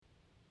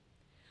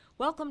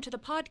Welcome to the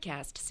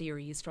podcast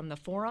series from the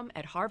Forum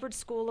at Harvard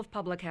School of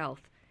Public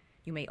Health.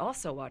 You may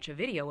also watch a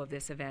video of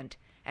this event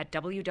at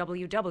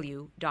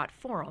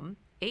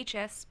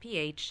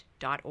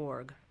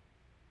www.forumhsph.org.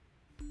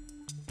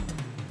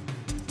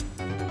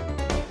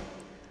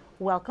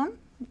 Welcome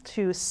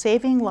to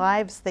Saving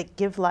Lives That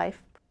Give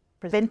Life,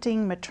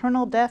 Preventing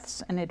Maternal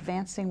Deaths and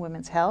Advancing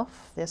Women's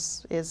Health.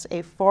 This is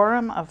a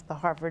forum of the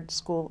Harvard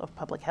School of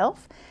Public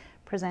Health,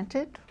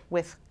 presented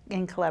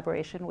in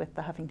collaboration with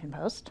the Huffington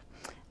Post.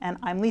 And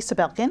I'm Lisa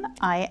Belkin.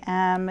 I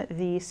am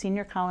the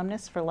senior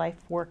columnist for Life,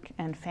 Work,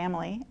 and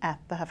Family at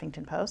the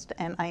Huffington Post,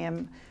 and I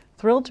am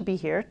thrilled to be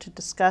here to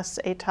discuss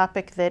a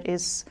topic that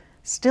is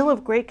still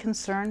of great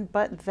concern,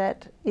 but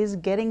that is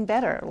getting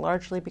better,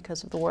 largely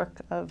because of the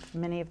work of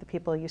many of the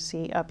people you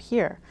see up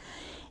here.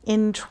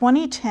 In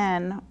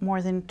 2010,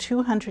 more than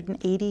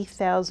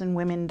 280,000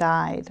 women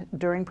died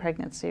during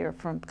pregnancy or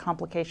from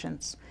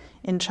complications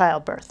in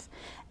childbirth.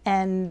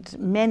 And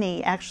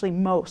many, actually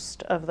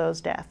most of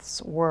those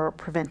deaths were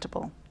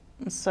preventable.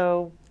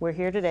 So we're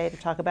here today to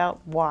talk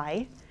about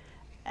why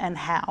and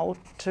how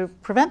to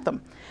prevent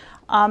them.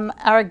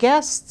 Our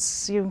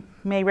guests, you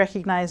may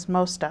recognize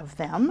most of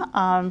them.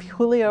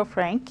 Julio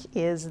Frank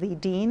is the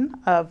Dean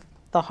of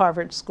the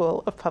Harvard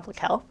School of Public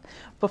Health.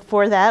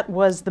 Before that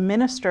was the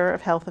Minister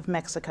of Health of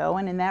Mexico,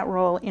 and in that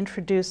role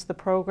introduced the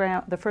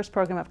first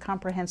program of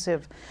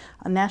comprehensive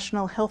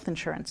national health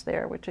insurance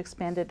there, which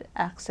expanded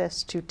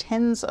access to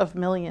tens of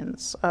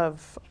millions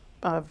of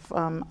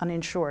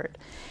uninsured.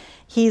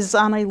 He's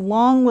on a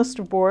long list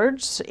of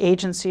boards,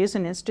 agencies,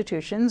 and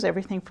institutions,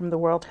 everything from the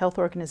World Health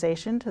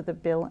Organization to the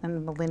Bill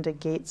and Melinda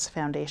Gates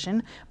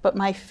Foundation. But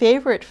my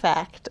favorite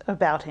fact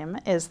about him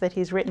is that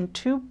he's written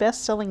 2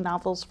 best-selling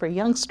novels for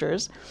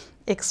youngsters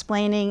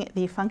explaining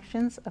the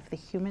functions of the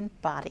human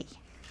body.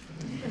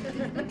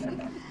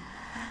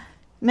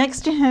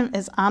 Next to him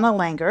is Anna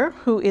Langer,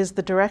 who is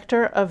the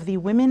director of the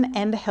Women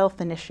and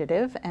Health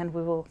Initiative, and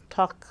we will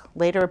talk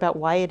later about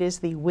why it is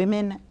the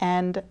Women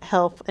and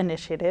Health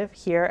Initiative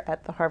here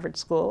at the Harvard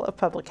School of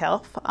Public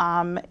Health.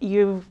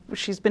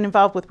 She's been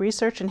involved with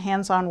research and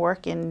hands-on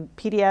work in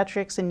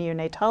pediatrics and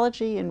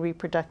neonatology and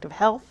reproductive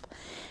health,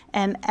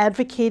 and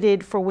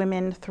advocated for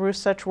women through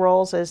such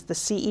roles as the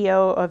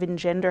CEO of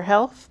Engender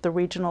Health, the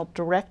regional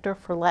director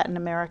for Latin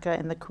America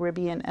and the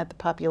Caribbean at the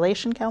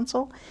Population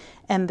Council,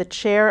 and the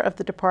chair of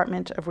the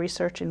Department of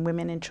Research in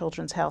Women and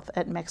Children's Health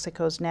at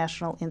Mexico's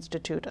National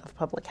Institute of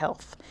Public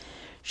Health.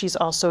 She's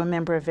also a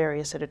member of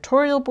various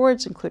editorial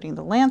boards, including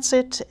The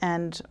Lancet,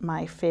 and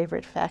my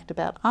favorite fact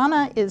about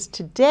Anna is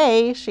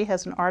today she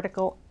has an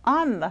article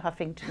on the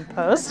Huffington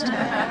Post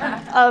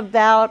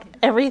about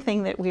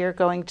everything that we are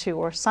going to,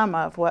 or some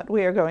of what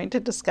we are going to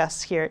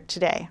discuss here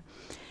today.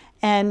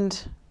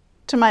 And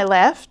to my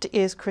left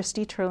is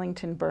Christy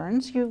Turlington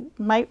Burns. You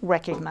might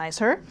recognize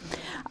her.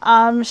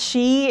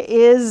 She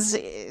is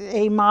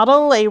a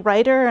model, a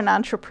writer, an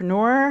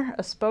entrepreneur,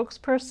 a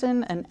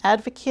spokesperson, an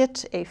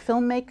advocate, a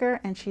filmmaker,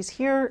 and she's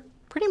here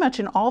pretty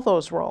much in all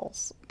those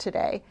roles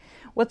today.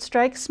 What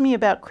strikes me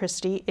about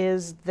Christy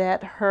is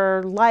that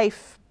her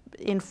life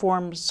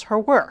informs her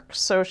work.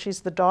 So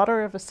she's the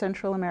daughter of a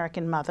Central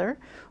American mother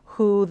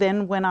who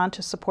then went on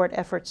to support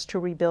efforts to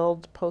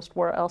rebuild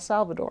post-war El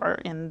Salvador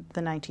in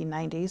the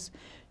 1990s.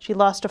 She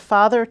lost a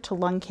father to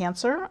lung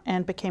cancer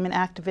and became an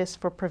activist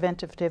for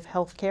preventative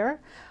health care,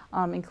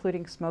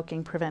 including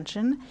smoking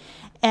prevention.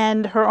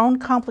 And her own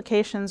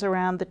complications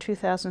around the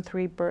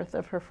 2003 birth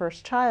of her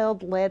first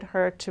child led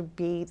her to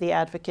be the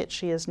advocate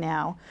she is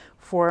now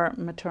for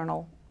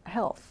maternal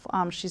health.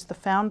 She's the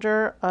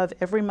founder of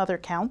Every Mother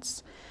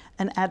Counts,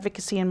 an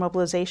advocacy and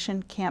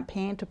mobilization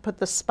campaign to put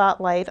the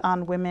spotlight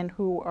on women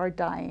who are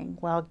dying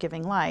while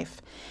giving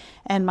life.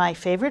 And my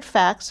favorite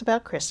facts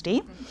about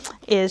Christy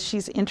is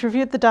she's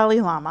interviewed the Dalai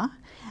Lama,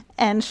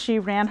 and she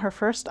ran her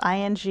first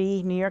ING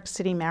New York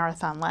City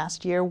Marathon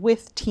last year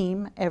with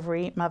Team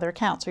Every Mother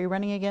Counts. Are you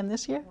running again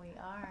this year? We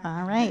are.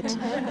 All right.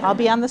 I'll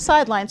be on the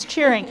sidelines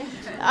cheering.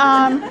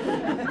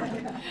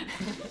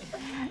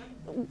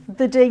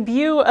 The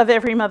debut of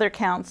Every Mother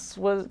Counts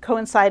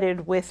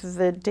coincided with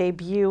the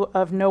debut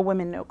of No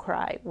Women, No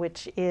Cry,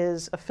 which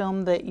is a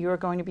film that you're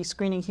going to be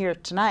screening here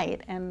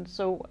tonight. And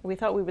so we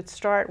thought we would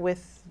start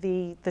with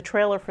the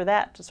trailer for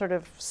that to sort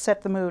of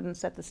set the mood and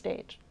set the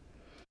stage.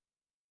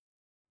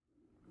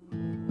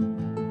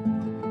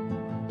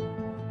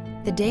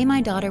 The day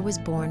my daughter was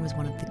born was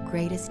one of the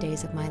greatest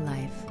days of my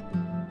life.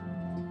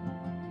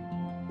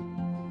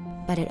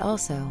 But it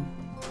also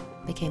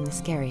became the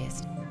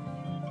scariest.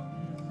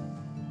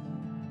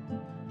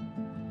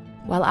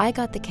 While I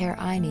got the care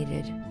I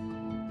needed,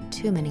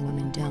 too many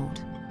women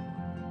don't.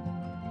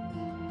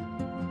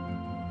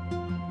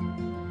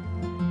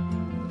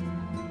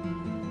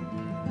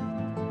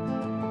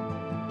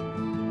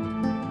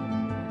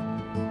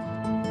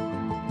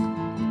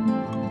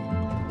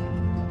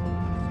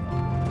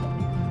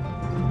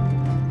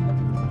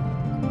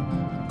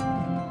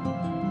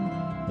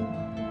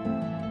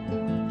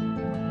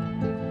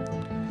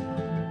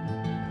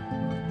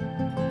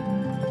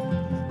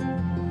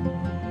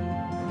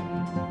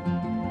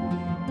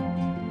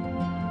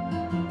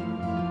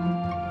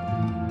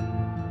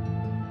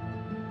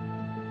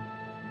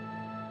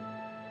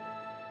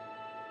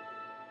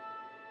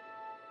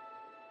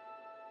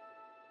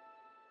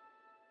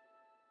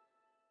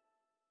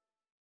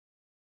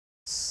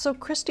 So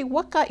Christy,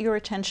 what got your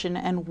attention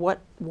and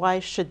why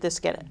should this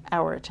get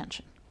our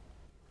attention?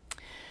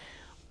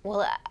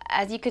 Well,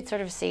 as you could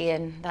sort of see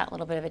in that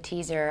little bit of a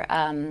teaser,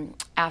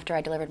 after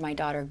I delivered my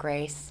daughter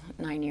Grace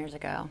nearly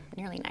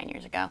 9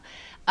 years ago,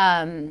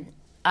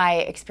 I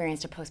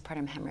experienced a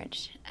postpartum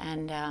hemorrhage.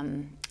 And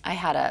I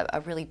had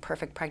a really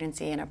perfect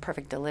pregnancy and a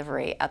perfect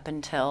delivery up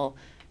until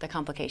the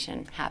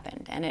complication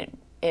happened. And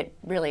it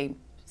really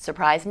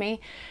surprised me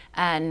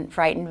and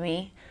frightened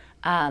me.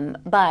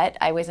 But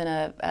I was in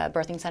a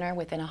birthing center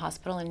within a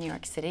hospital in New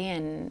York City,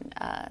 and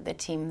the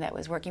team that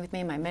was working with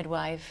me, my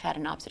midwife, had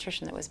an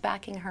obstetrician that was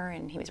backing her,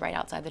 and he was right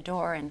outside the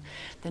door, and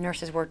the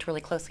nurses worked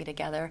really closely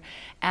together.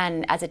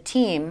 And as a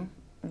team,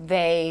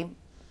 they,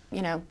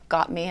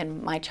 got me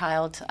and my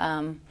child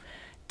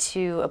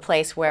to a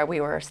place where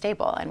we were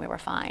stable and we were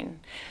fine.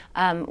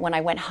 When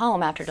I went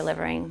home after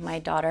delivering my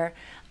daughter,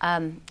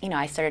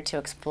 I started to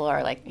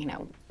explore,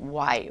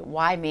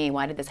 why me?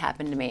 Why did this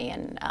happen to me?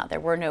 And there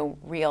were no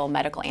real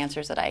medical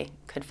answers that I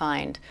could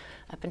find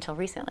up until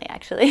recently,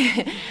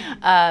 actually.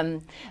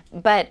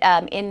 But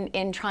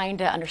in trying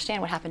to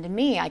understand what happened to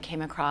me, I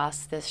came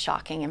across this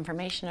shocking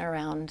information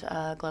around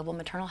global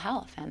maternal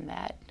health, and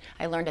that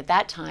I learned at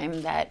that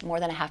time that more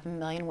than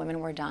 500,000 women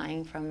were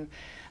dying from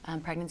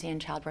pregnancy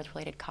and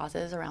childbirth-related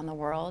causes around the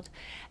world,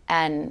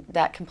 and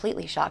that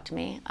completely shocked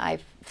me. I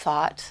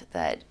thought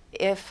that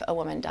if a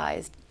woman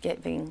dies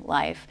giving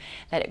life,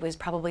 that it was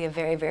probably a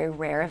very, very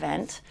rare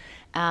event,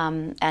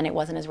 and it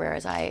wasn't as rare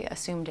as I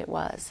assumed it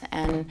was.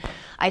 And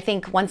I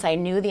think once I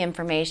knew the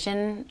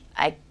information,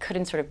 I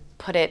couldn't sort of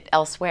put it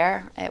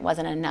elsewhere. It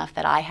wasn't enough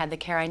that I had the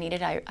care I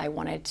needed. I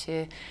wanted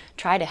to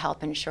try to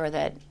help ensure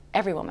that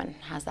every woman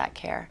has that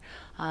care.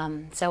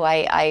 So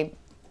I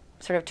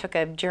sort of took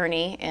a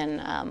journey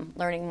in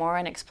learning more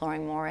and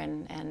exploring more,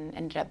 and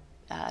ended up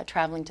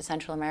traveling to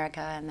Central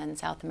America and then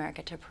South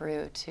America to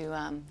Peru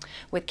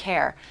with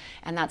CARE.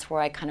 And that's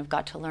where I kind of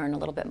got to learn a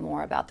little bit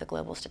more about the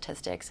global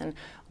statistics and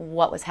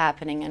what was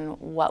happening and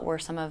what were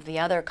some of the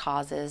other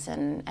causes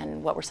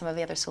and what were some of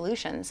the other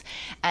solutions.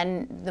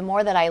 And the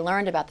more that I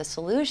learned about the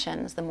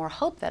solutions, the more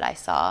hope that I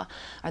saw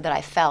or that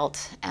I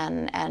felt.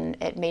 And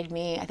it made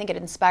me, I think it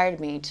inspired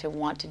me to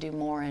want to do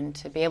more and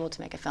to be able to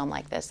make a film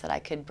like this, that I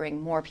could bring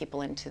more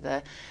people into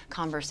the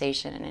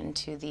conversation and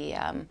into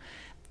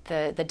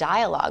the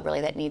dialogue,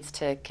 really, that needs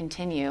to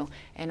continue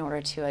in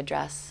order to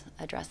address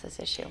this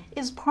issue.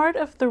 Is part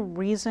of the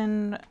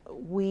reason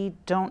we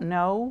don't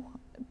know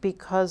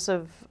because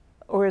of,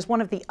 or is one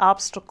of the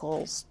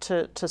obstacles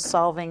to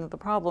solving the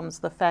problems,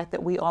 the fact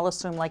that we all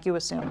assume, like you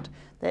assumed,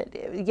 that,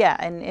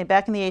 and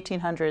back in the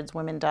 1800s,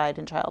 women died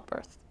in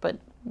childbirth, but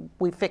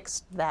we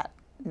fixed that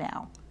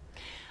now?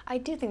 I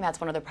do think that's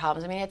one of the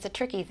problems. I mean, it's a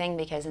tricky thing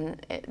because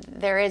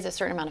there is a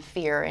certain amount of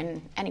fear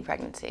in any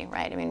pregnancy,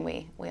 right? I mean,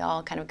 we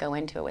all kind of go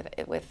into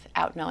it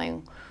without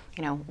knowing,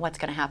 what's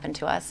going to happen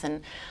to us,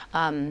 and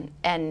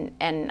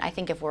I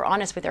think if we're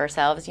honest with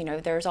ourselves,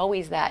 there's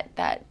always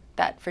that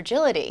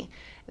fragility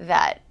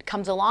that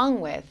comes along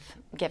with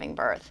giving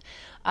birth.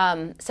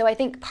 So I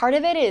think part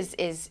of it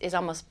is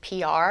almost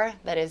PR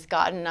that has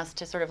gotten us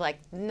to sort of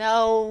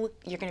no,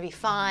 you're going to be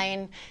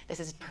fine. This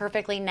is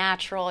perfectly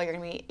natural. You're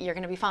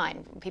going to be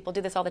fine. People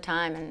do this all the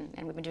time,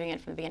 and we've been doing it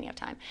from the beginning of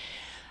time.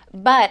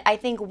 But I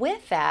think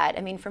with that,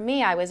 I mean, for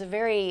me, I was a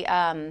very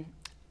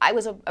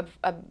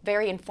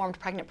informed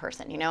pregnant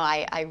person.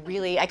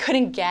 I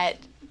couldn't get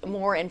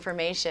more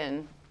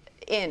information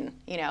in,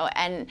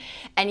 and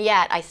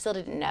yet I still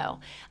didn't know.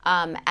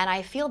 And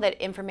I feel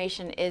that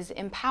information is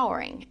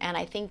empowering, and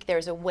I think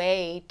there's a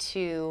way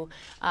to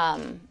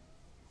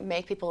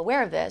make people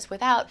aware of this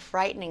without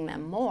frightening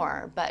them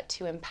more, but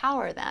to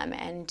empower them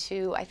and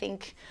to, I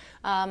think,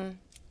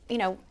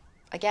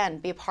 again,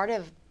 be a part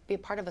of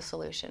a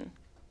solution.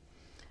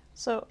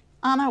 So,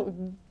 Anna,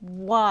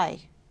 why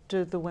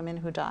do the women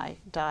who die?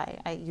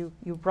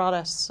 You brought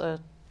us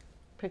a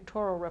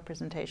pictorial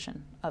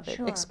representation of it.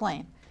 Sure.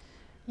 Explain.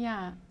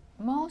 Yeah,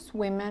 most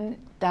women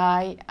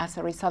die as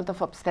a result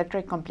of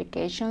obstetric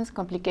complications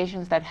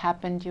that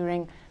happen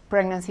during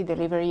pregnancy,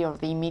 delivery, or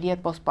the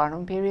immediate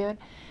postpartum period.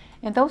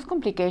 And those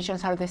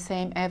complications are the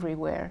same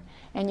everywhere,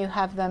 and you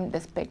have them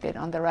depicted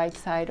on the right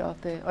side or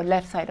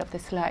left side of the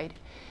slide.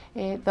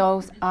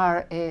 Those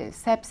are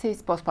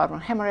sepsis, postpartum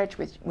hemorrhage,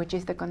 which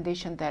is the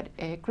condition that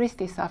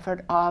Christy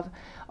suffered of,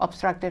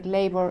 obstructed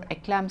labor,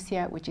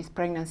 eclampsia, which is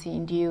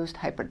pregnancy-induced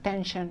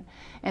hypertension,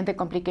 and the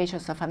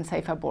complications of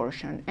unsafe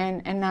abortion,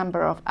 and a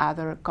number of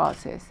other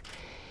causes.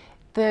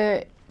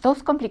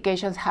 Those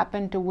complications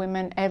happen to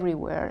women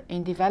everywhere,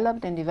 in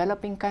developed and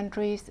developing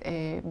countries,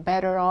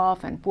 better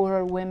off and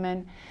poorer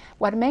women.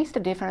 What makes the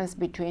difference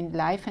between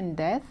life and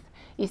death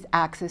is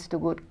access to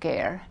good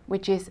care,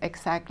 which is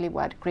exactly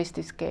what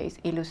Christy's case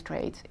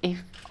illustrates.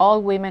 If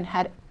all women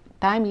had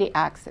timely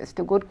access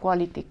to good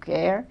quality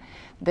care,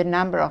 the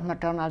number of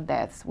maternal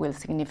deaths will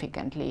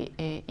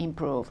significantly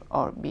improve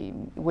or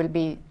would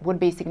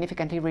be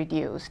significantly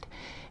reduced.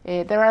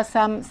 There are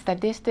some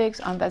statistics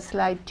on that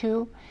slide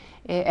too.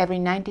 Every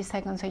 90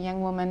 seconds a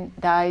young woman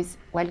dies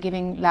while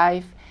giving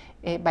life.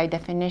 By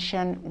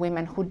definition,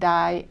 women who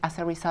die as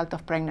a result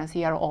of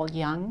pregnancy are all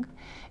young.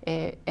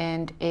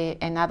 And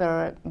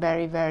another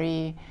very,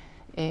 very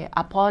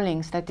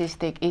appalling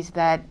statistic is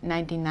that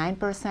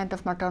 99%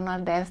 of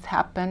maternal deaths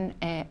happen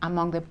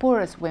among the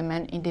poorest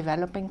women in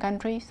developing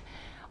countries,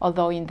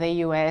 although in the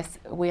US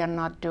we are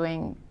not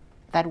doing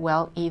that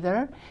well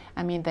either.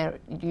 I mean, the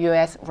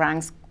US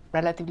ranks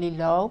relatively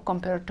low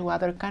compared to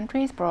other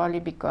countries, probably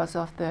because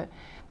of the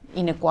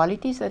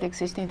inequalities that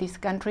exist in this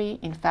country.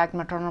 In fact,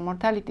 maternal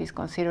mortality is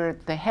considered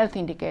the health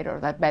indicator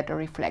that better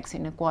reflects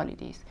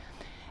inequalities.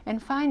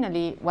 And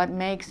finally, what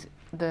makes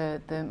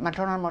the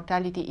maternal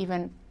mortality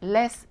even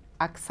less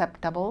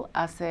acceptable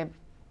as a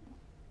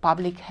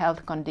public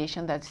health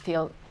condition that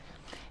still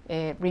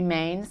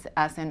remains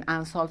as an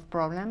unsolved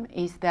problem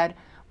is that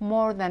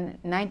more than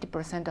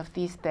 90% of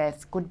these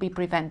deaths could be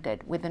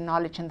prevented with the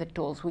knowledge and the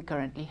tools we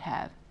currently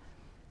have.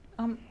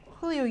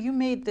 Julio, you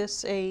made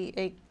this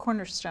a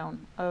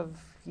cornerstone of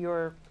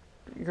your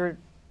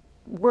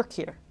work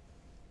here.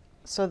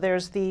 So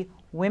there's the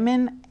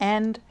Women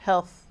and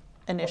Health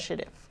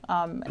Initiative,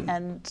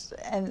 and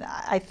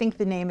I think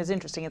the name is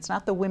interesting. It's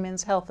not the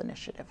Women's Health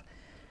Initiative.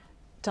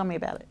 Tell me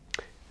about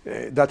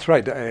it. That's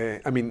right.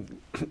 I mean,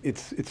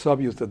 it's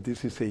obvious that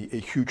this is a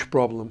huge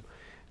problem,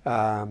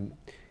 and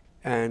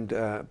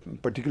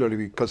particularly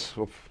because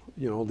of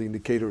all the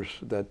indicators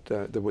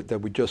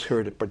that we just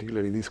heard.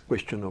 Particularly this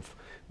question of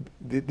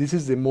this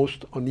is the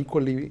most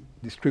unequally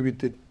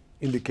distributed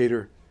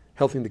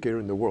health indicator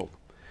in the world.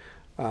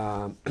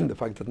 The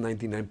fact that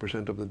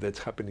 99% of the deaths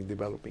happen in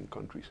developing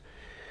countries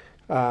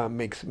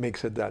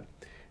makes it that.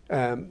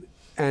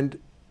 And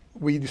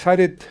we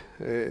decided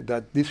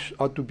that this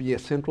ought to be a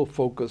central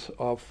focus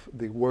of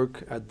the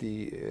work at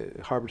the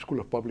Harvard School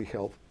of Public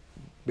Health,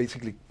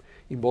 basically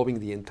involving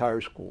the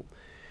entire school.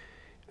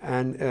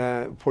 And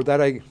for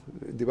that, I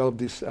developed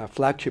this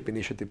flagship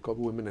initiative called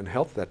Women and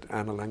Health that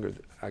Anna Langer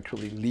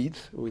actually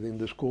leads within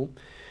the school.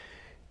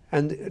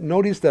 And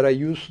notice that I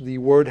use the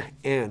word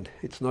 "and."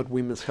 It's not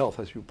women's health,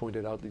 as you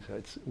pointed out, Lisa.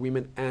 It's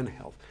women and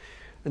health.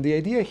 And the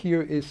idea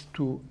here is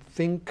to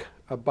think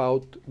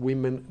about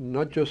women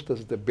not just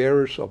as the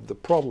bearers of the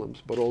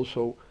problems, but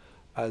also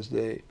as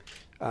the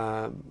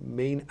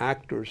main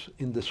actors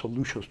in the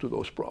solutions to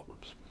those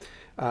problems.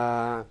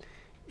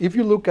 If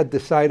you look at the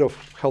side of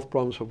health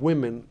problems of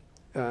women,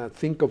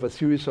 think of a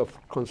series of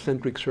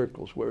concentric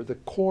circles where the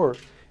core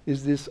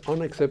is this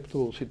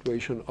unacceptable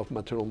situation of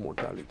maternal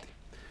mortality.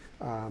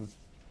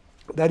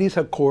 That is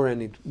a core,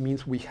 and it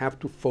means we have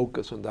to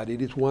focus on that.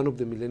 It is one of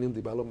the Millennium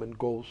Development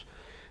Goals.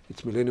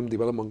 It's Millennium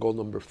Development Goal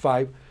number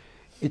 5.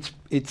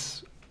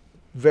 It's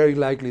very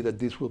likely that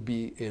this will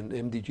be an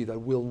MDG that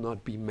will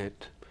not be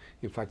met.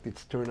 In fact,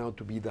 it's turned out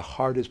to be the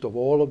hardest of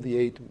all of the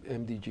 8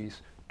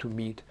 MDGs to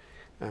meet.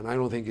 And I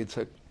don't think it's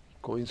a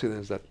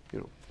coincidence that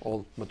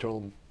all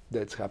maternal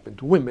deaths happen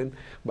to women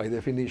by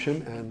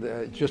definition, and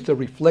it's just a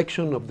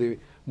reflection of the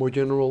more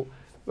general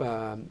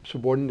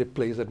subordinate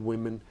place that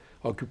women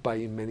occupy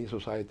in many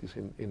societies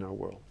in our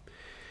world.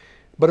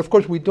 But of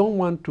course, we don't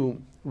want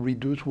to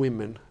reduce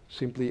women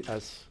simply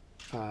as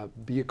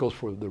vehicles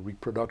for the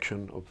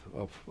reproduction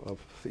of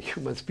the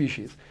human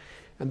species.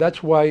 And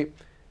that's why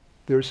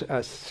there's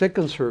a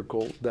second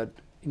circle that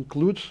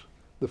includes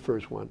the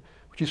first one,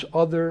 which is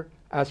other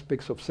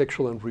aspects of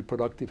sexual and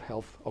reproductive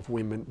health of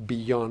women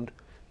beyond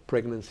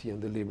pregnancy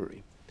and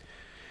delivery.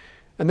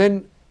 And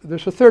then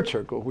there's a third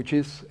circle, which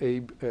is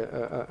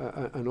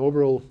an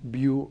overall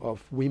view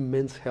of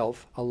women's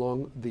health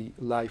along the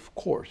life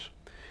course.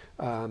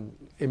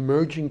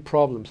 Emerging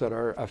problems that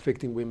are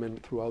affecting women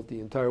throughout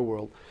the entire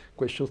world,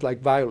 questions like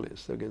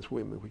violence against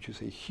women, which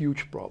is a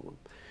huge problem,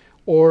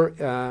 or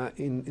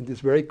in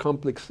this very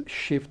complex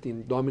shift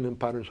in dominant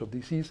patterns of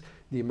disease,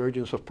 the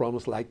emergence of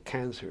problems like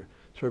cancer,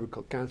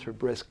 cervical cancer,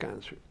 breast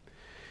cancer.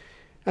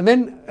 And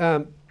then,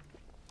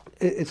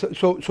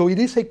 so it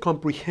is a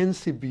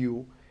comprehensive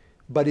view,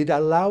 but it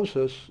allows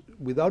us,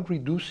 without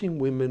reducing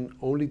women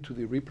only to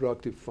the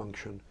reproductive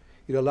function,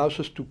 it allows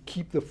us to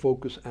keep the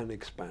focus and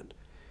expand.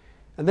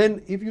 And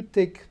then if you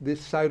take this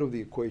side of the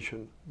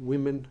equation,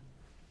 women,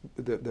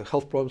 the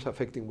health problems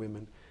affecting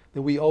women,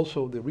 then we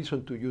also, the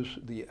reason to use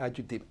the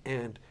adjective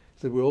 "and"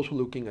 is that we're also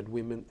looking at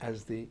women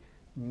as the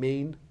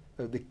main,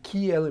 the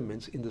key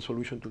elements in the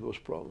solution to those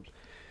problems.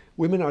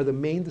 Women are the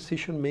main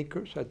decision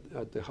makers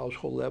at the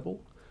household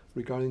level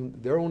regarding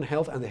their own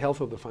health and the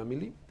health of the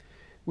family.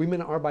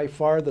 Women are by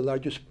far the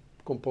largest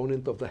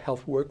component of the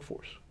health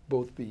workforce,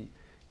 both the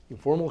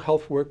informal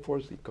health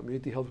workforce, the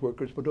community health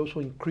workers, but also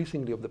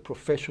increasingly of the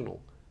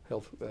professional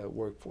health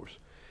workforce.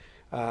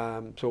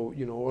 So,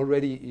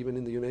 already even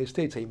in the United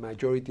States, a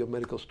majority of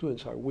medical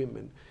students are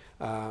women.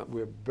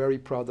 We're very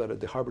proud that at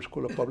the Harvard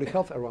School of Public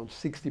Health, around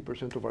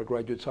 60% of our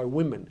graduates are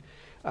women.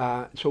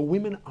 So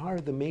women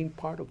are the main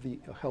part of the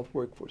health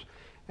workforce.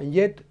 And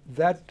yet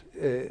that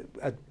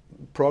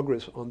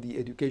progress on the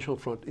educational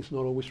front is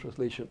not always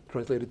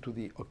translated to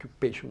the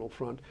occupational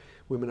front.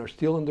 Women are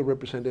still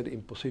underrepresented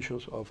in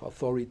positions of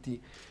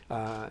authority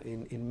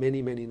in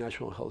many, many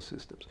national health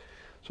systems.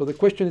 So the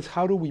question is,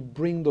 how do we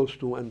bring those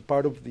two? And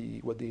part of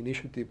what the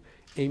initiative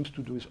aims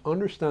to do is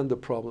understand the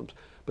problems,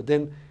 but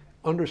then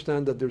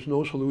understand that there's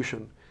no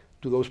solution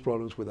to those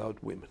problems without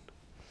women.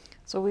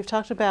 So we've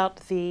talked about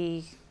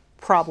the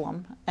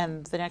problem,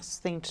 and the next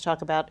thing to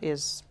talk about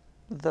is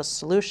the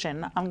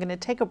solution. I'm going to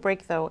take a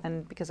break, though,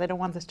 and because I don't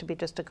want this to be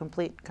just a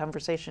complete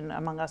conversation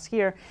among us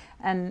here,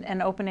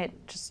 and open it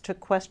just to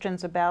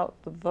questions about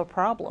the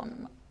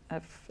problem,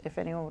 if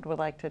anyone would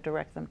like to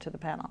direct them to the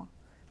panel.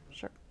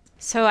 Sure.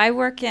 So I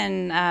work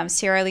in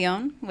Sierra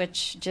Leone,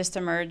 which just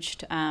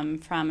emerged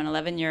from an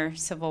 11-year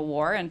civil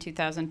war in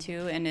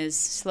 2002 and is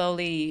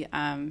slowly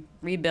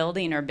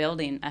rebuilding or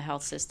building a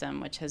health system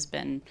which has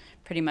been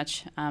pretty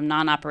much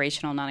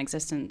non-operational,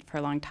 non-existent for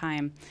a long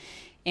time.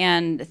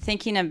 And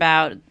thinking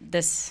about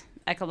this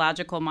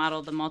ecological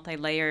model, the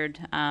multi-layered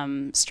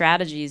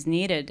strategies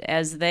needed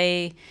as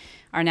they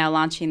are now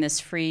launching this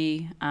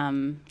free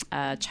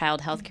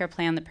child health care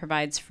plan that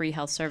provides free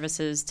health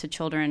services to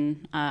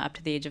children up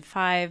to the age of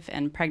 5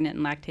 and pregnant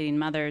and lactating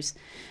mothers.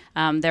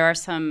 There are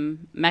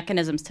some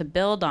mechanisms to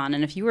build on.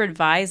 And if you were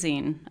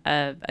advising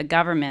a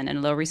government in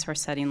a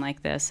low-resource setting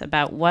like this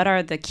about what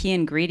are the key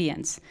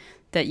ingredients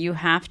that you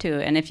have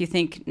to, and if you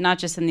think not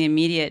just in the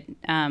immediate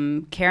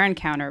care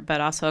encounter,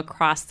 but also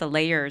across the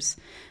layers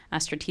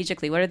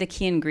strategically, what are the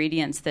key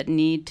ingredients that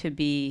need to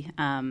be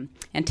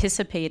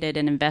anticipated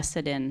and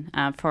invested in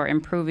for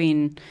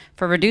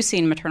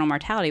reducing maternal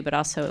mortality, but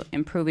also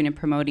improving and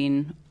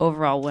promoting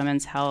overall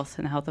women's health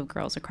and the health of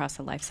girls across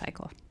the life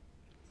cycle?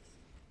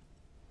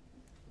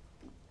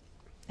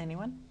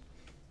 Anyone?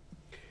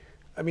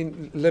 I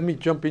mean, let me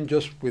jump in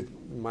just with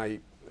my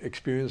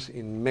experience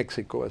in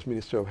Mexico as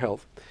Minister of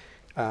Health.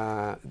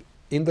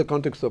 In the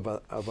context of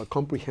a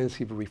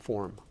comprehensive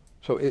reform.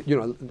 So, we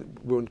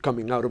weren't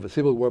coming out of a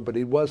civil war, but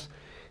it was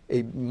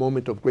a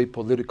moment of great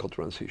political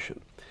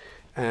transition.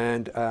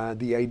 And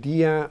the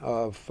idea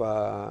of,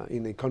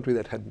 in a country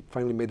that had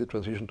finally made the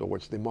transition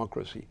towards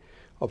democracy,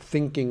 of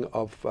thinking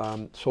of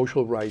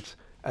social rights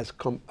as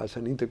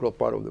an integral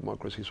part of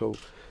democracy. So,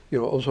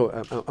 also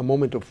a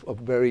moment of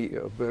very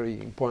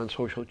important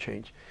social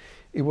change.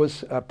 It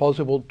was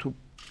possible to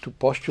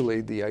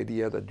postulate the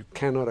idea that you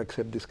cannot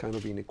accept this kind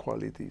of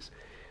inequalities.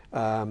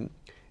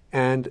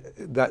 And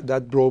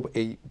that drove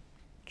a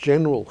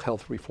general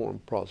health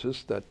reform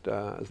process that,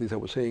 as Lisa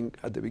was saying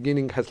at the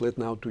beginning, has led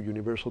now to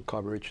universal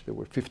coverage. There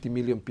were 50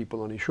 million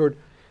people uninsured,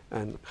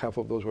 and half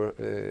of those were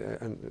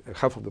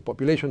half of the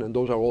population, and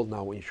those are all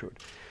now insured.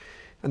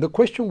 And the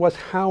question was,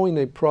 how in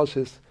a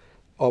process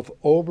of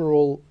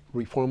overall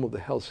reform of the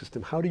health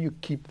system, how do you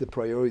keep the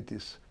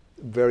priorities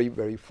very,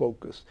 very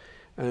focused?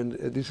 And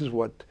this is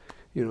what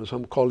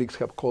some colleagues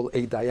have called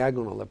a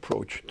diagonal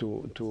approach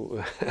to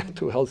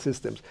to health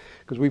systems,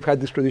 because we've had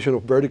this tradition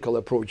of vertical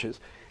approaches,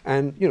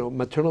 and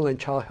maternal and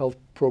child health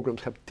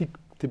programs have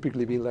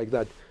typically been like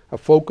that, a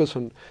focus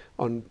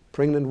on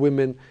pregnant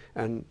women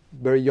and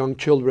very young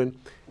children,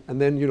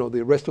 and then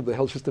the rest of the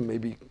health system may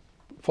be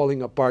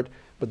falling apart,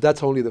 but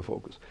that's only the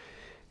focus.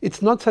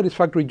 It's not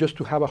satisfactory just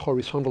to have a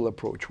horizontal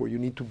approach where you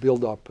need to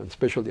build up, and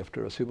especially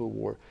after a civil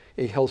war,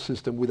 a health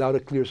system without a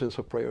clear sense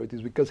of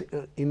priorities, because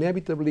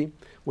inevitably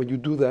when you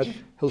do that,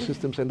 health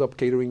systems end up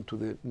catering to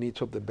the needs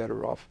of the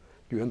better off.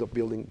 You end up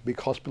building big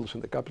hospitals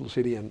in the capital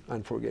city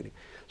and forgetting.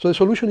 So the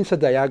solution is a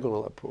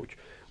diagonal approach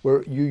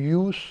where you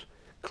use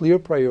clear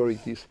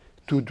priorities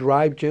to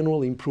drive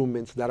general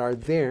improvements that are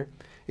there,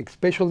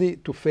 especially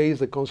to face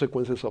the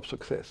consequences of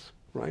success,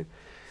 right?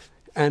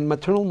 And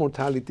maternal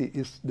mortality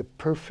is the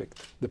perfect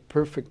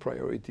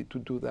priority to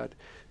do that,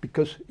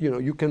 because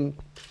you can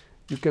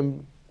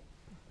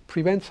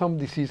prevent some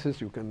diseases,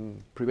 you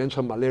can prevent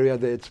some malaria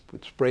deaths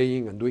with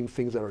spraying and doing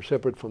things that are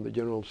separate from the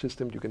general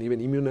system. You can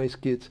even immunize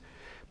kids,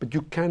 but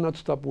you cannot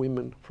stop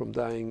women from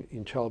dying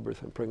in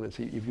childbirth and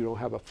pregnancy if you don't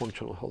have a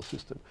functional health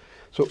system.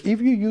 So if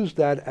you use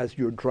that as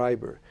your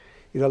driver,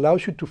 it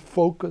allows you to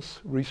focus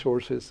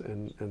resources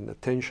and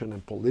attention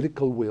and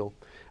political will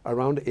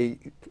around a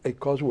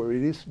cause where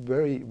it is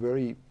very,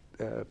 very,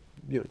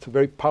 it's a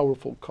very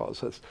powerful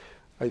cause. As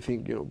I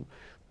think,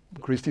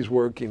 Christy's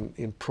work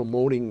in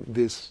promoting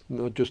this,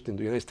 not just in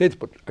the United States,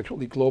 but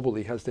actually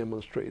globally, has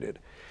demonstrated.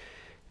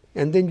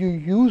 And then you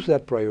use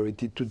that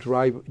priority to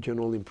drive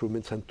general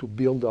improvements and to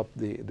build up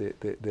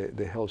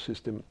the health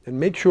system and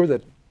make sure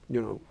that,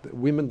 the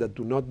women that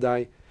do not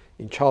die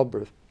in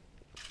childbirth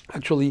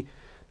actually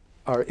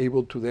are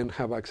able to then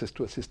have access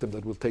to a system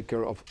that will take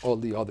care of all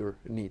the other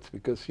needs.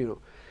 Because,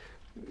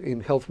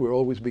 in health, we're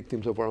always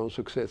victims of our own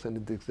success,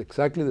 and it's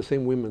exactly the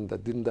same women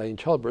that didn't die in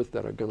childbirth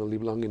that are going to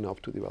live long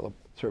enough to develop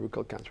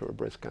cervical cancer or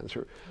breast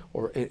cancer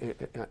or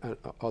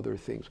other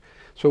things.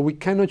 So we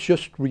cannot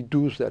just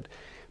reduce that.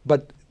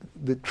 But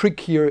the trick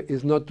here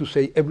is not to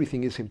say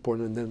everything is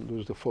important and then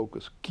lose the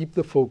focus. Keep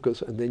the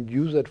focus and then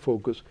use that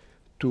focus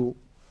to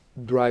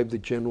drive the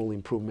general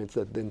improvements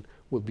that then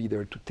will be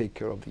there to take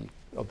care of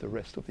the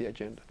rest of the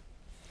agenda.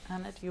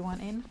 Anna, do you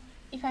want in?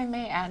 If I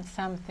may add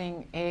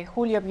something,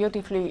 Julio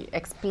beautifully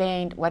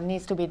explained what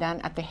needs to be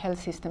done at the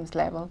health systems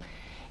level.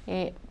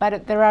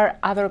 But there are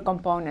other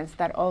components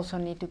that also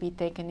need to be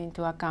taken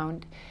into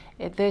account.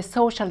 The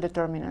social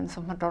determinants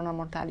of maternal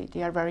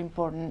mortality are very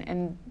important,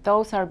 and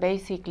those are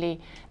basically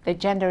the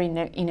gender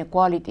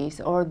inequalities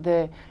or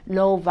the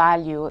low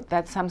value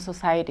that some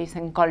societies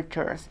and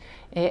cultures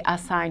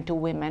assign to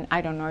women. I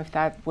don't know if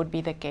that would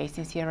be the case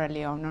in Sierra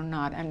Leone or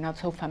not. I'm not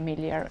so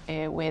familiar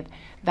with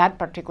that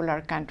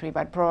particular country,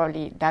 but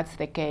probably that's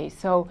the case.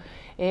 So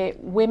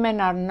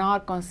women are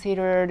not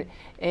considered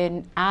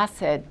an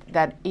asset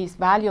that is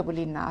valuable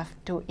enough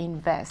to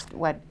invest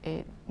what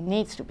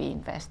needs to be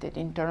invested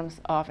in terms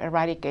of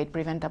eradicate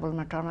preventable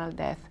maternal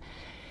death.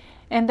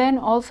 And then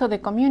also the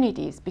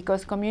communities,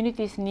 because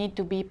communities need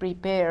to be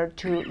prepared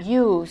to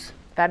use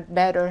that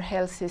better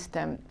health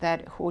system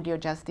that Julio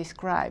just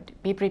described.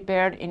 Be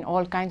prepared in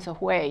all kinds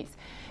of ways.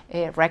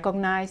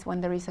 Recognize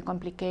when there is a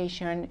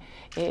complication,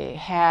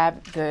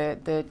 have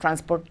the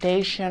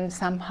transportation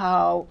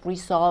somehow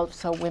resolved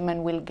so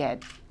women will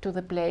get to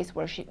the place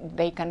where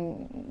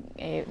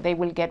they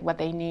will get what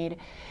they need.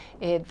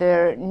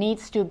 There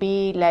needs to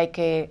be like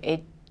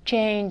a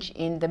change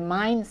in the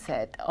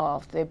mindset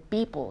of the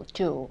people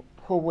too,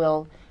 who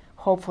will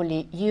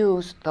hopefully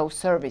use those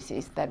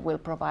services that will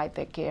provide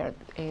the care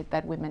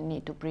that women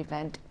need to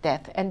prevent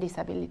death and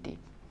disability.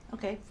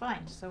 Okay,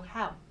 fine. So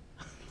how?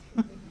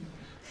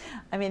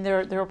 I mean,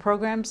 there are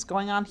programs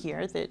going on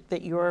here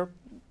that you're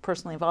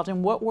personally involved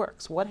in. What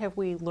works? What have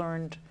we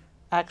learned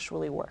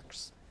actually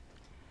works?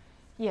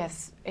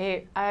 Yes,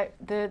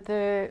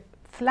 the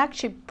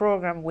flagship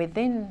program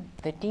within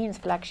the Dean's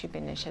Flagship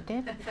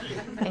Initiative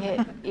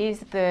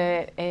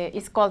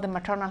is called the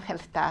Maternal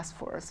Health Task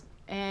Force.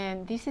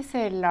 And this is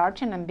a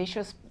large and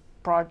ambitious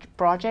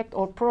project,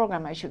 or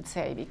program I should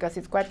say, because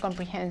it's quite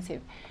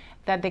comprehensive,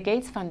 that the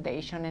Gates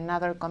Foundation and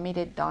other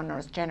committed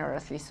donors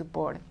generously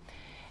support.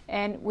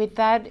 And with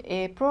that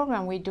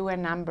program, we do a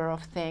number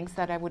of things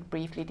that I would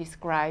briefly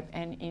describe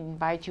and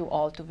invite you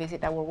all to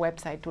visit our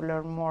website to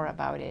learn more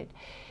about it.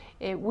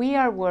 We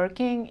are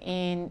working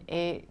in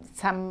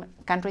some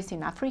countries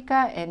in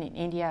Africa and in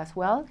India as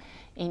well,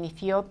 in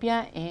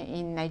Ethiopia,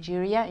 in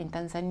Nigeria, in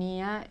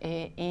Tanzania,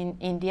 in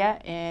India,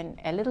 and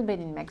a little bit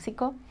in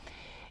Mexico.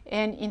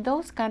 And in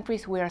those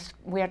countries, we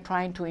are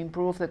trying to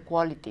improve the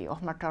quality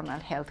of maternal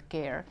health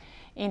care.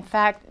 In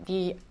fact,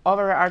 the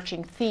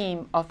overarching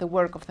theme of the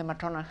work of the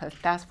Maternal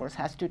Health Task Force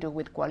has to do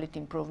with quality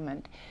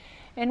improvement.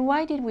 And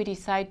why did we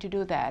decide to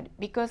do that?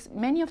 Because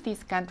many of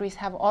these countries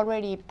have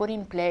already put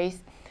in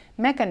place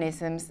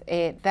mechanisms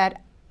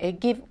that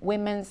give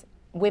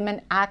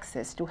women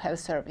access to health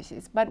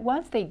services. But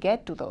once they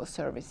get to those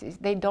services,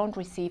 they don't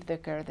receive the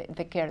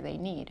care they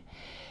need.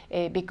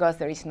 Because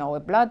there is no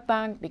blood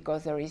bank,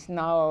 because there is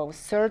no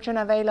surgeon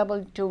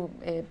available to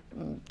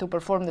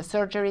perform the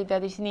surgery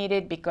that is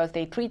needed, because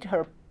they treat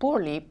her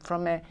poorly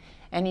from an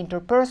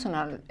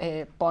interpersonal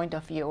point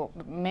of view.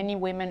 Many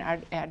women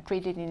are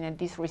treated in a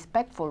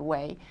disrespectful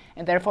way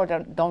and therefore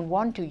don't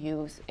want to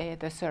use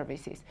the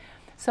services.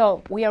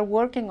 So we are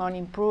working on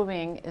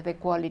improving the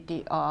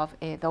quality of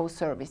those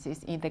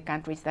services in the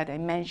countries that I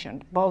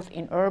mentioned, both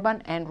in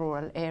urban and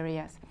rural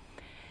areas.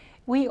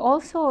 We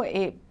also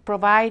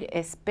provide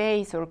a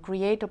space or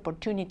create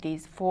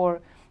opportunities for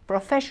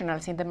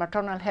professionals in the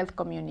maternal health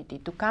community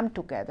to come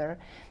together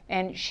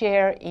and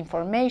share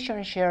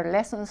information, share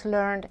lessons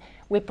learned.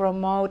 We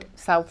promote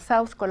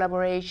South-South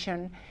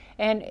collaboration,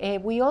 and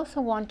we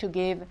also want to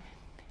give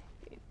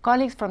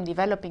colleagues from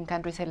developing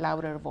countries a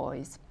louder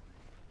voice.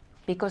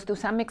 Because to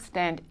some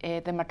extent,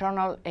 the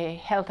maternal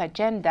health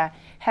agenda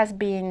has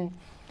been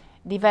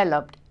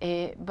developed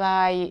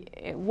by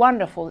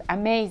wonderful,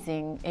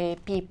 amazing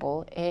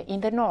people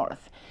in the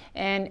North.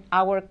 And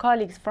our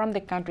colleagues from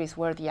the countries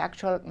where the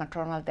actual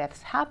maternal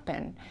deaths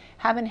happen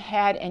haven't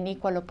had an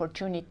equal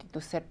opportunity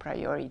to set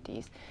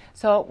priorities.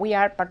 So we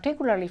are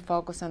particularly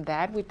focused on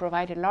that. We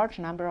provide a large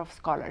number of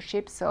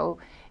scholarships, so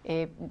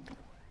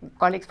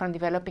colleagues from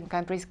developing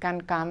countries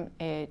can come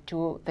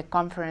to the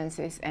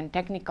conferences and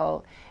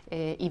technical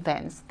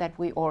events that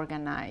we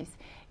organize.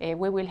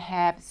 We will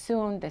have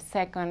soon the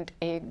second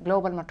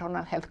Global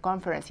Maternal Health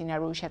Conference in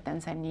Arusha,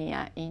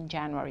 Tanzania in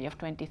January of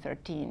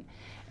 2013.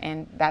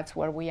 And that's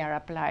where we are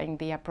applying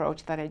the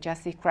approach that I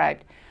just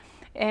described.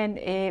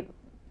 And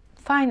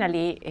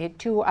finally,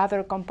 two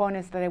other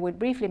components that I would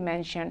briefly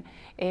mention.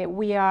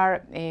 We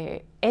are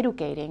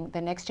educating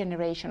the next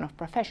generation of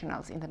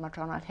professionals in the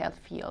maternal health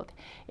field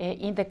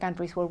in the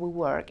countries where we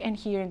work, and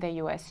here in the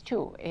US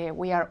too.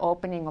 We are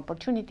opening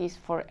opportunities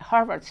for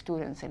Harvard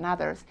students and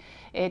others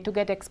to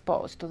get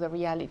exposed to the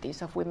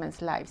realities of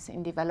women's lives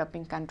in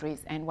developing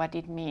countries and what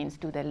it means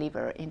to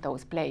deliver in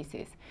those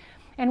places.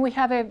 And we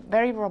have a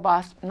very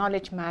robust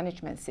knowledge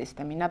management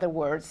system. In other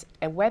words,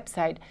 a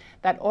website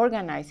that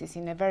organizes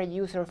in a very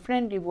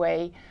user-friendly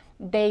way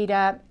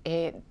data,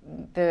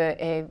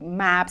 the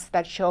maps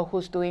that show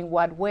who's doing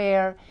what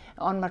where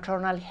on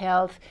maternal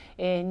health,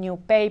 new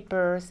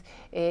papers,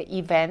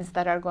 events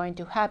that are going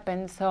to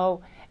happen.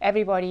 So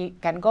everybody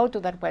can go to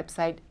that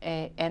website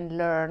and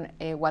learn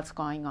what's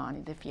going on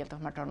in the field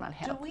of maternal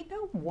health. Do we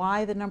know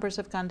why the numbers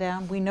have gone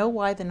down? We know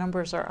why the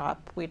numbers are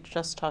up. We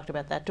just talked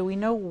about that. Do we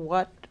know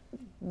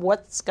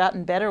what's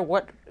gotten better,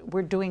 what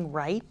we're doing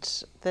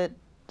right that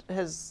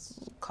has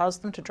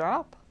caused them to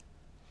drop?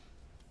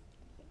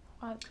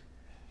 Well,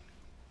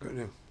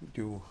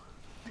 You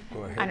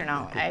go ahead. I don't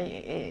know.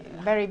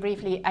 Very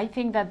briefly, I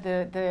think that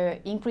the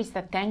increased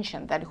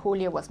attention that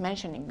Julia was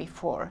mentioning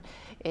before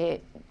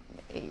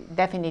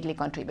definitely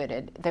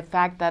contributed. The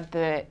fact that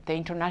the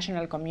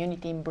international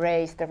community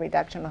embraced the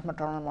reduction of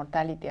maternal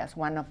mortality as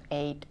one of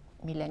 8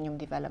 Millennium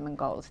Development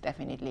Goals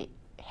definitely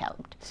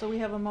helped. So we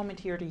have a moment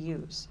here to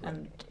use,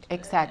 and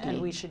Exactly.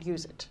 and we should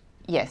use it.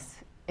 Yes.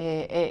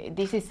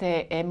 This is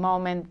a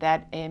moment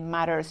that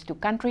matters to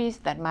countries,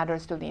 that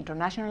matters to the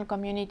international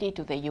community,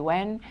 to the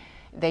UN.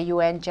 The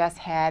UN just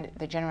had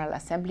the General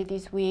Assembly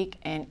this week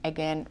and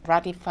again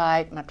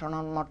ratified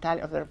maternal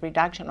mortality, or the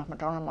reduction of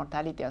maternal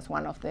mortality as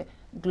one of the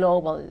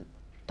global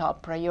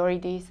top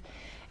priorities.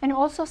 And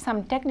also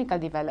some technical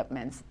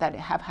developments that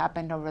have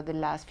happened over the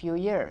last few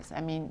years. I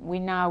mean, we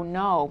now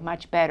know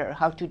much better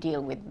how to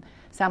deal with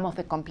some of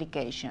the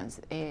complications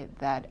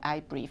that I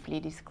briefly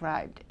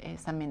described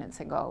some minutes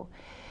ago.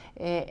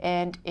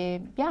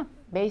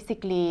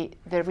 Basically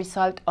the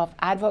result of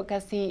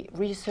advocacy,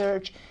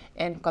 research,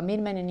 and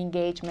commitment and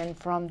engagement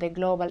from the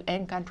global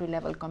and country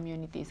level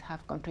communities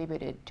have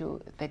contributed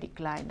to the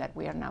decline that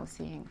we are now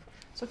seeing.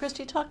 So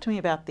Christy, talk to me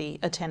about the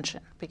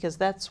attention, because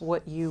that's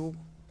what you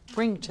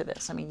bring to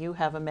this. I mean, you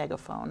have a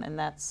megaphone and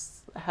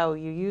that's how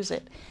you use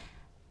it.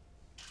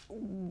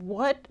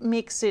 What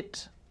makes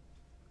it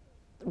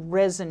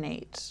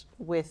resonate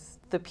with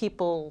the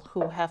people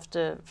who have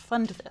to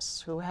fund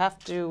this, who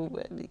have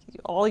to,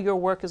 all your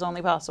work is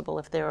only possible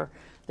if there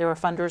are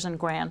funders and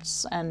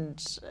grants,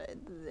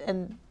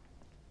 and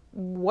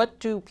what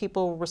do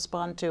people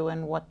respond to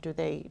and what do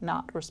they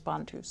not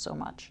respond to so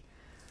much?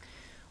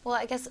 Well,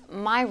 I guess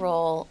my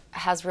role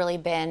has really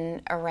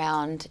been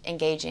around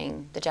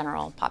engaging the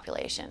general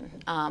population.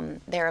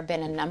 There have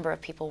been a number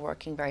of people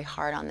working very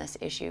hard on this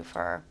issue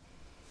for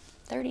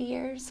 30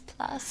 years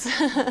plus.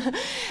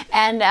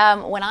 And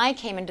when I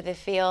came into the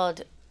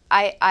field,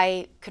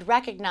 I could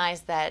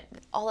recognize that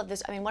all of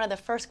this, I mean, one of the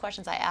first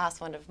questions I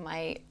asked one of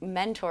my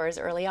mentors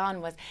early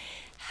on was,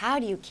 how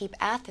do you keep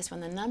at this when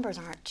the numbers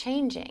aren't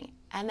changing?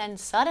 And then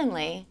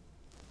suddenly,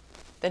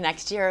 the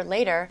next year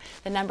later,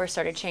 the numbers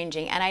started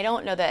changing. And I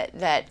don't know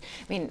I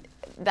mean,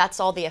 that's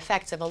all the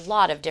effects of a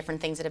lot of different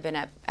things that have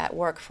been at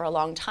work for a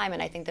long time.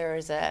 And I think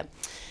there's a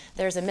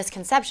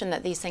misconception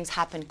that these things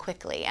happen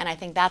quickly. And I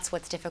think that's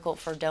what's difficult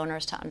for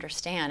donors to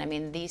understand. I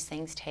mean, these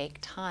things take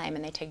time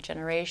and they take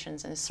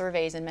generations, and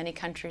surveys in many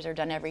countries are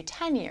done every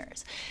 10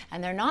 years.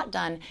 And they're not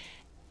done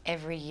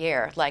every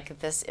year, like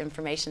this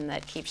information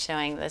that keeps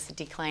showing this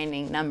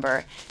declining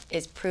number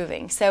is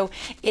proving. So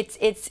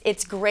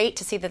it's great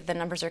to see that the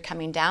numbers are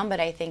coming down,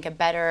 but I think a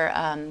better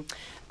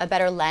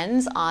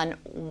lens on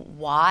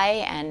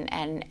why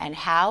and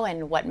how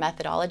and what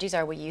methodologies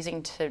are we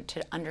using to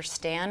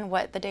understand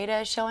what the data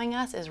is showing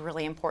us is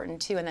really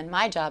important too. And then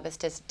my job is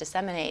to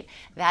disseminate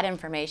that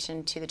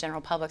information to the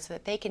general public so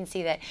that they can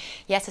see that,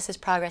 yes, this is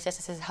progress, yes,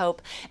 this is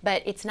hope,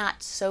 but it's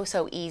not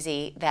so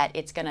easy that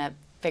it's going to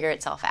figure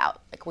itself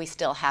out. Like, we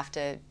still have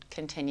to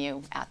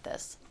continue at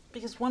this.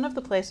 Because one of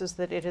the places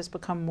that it has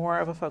become more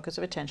of a focus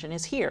of attention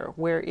is here,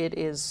 where it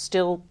is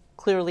still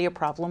clearly a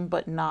problem,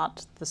 but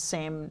not the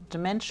same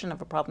dimension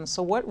of a problem.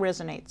 So what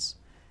resonates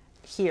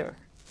here?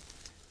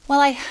 Well,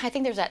 I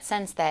think there's that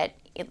sense that,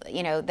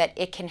 that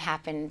it can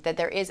happen, that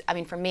there is, I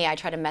mean, for me, I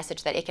try to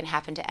message that it can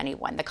happen to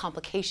anyone. The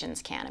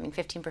complications can. I mean,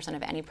 15%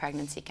 of any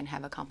pregnancy can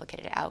have a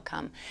complicated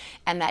outcome.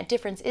 And that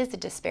difference is the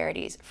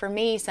disparities. For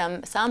me,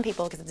 some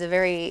people, because it's a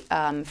very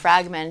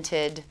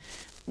fragmented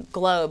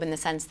globe in the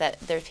sense that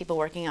there's people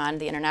working on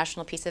the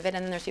international piece of it,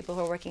 and then there's people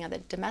who are working on the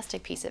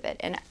domestic piece of it.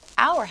 And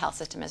our health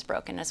system is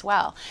broken as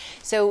well.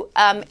 So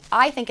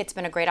I think it's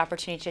been a great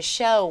opportunity to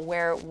show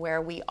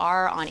where we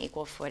are on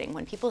equal footing.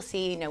 When people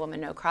see No Woman,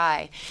 No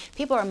Cry,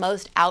 people are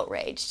most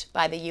outraged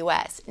by the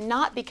U.S.,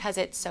 not because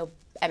it's so,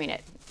 I mean,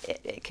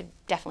 it could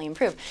definitely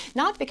improve.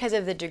 Not because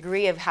of the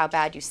degree of how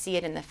bad you see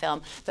it in the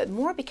film, but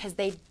more because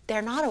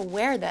they're not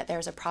aware that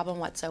there's a problem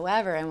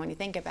whatsoever. And when you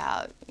think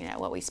about,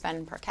 what we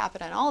spend per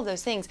capita and all of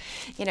those things,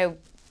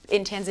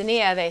 in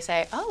Tanzania they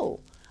say, oh,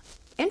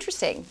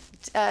 interesting.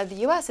 The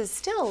U.S. is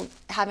still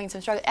having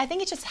some struggle. I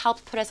think it just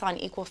helps put us on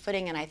equal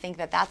footing, and I think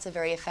that that's a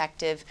very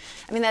effective,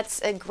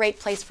 that's a great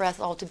place for us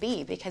all to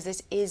be, because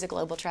this is a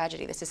global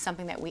tragedy. This is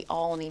something that we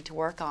all need to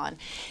work on.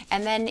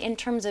 And then in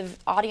terms of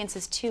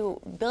audiences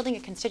too, building a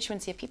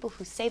constituency of people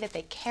who say that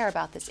they care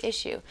about this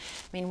issue.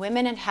 I mean,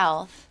 women and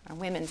health, or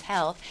women's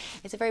health,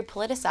 is a very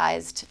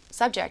politicized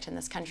subject in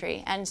this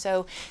country. And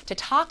so to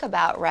talk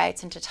about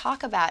rights and to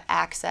talk about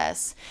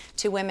access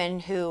to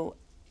women who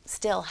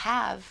still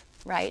have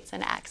rights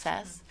and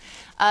access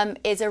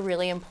is a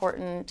really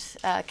important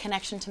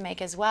connection to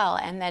make as well.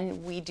 And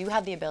then we do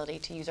have the ability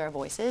to use our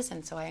voices,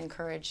 and so I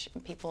encourage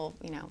people,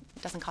 it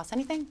doesn't cost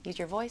anything, use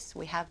your voice.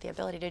 We have the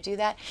ability to do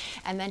that.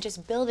 And then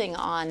just building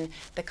on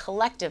the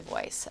collective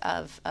voice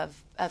of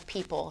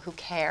people who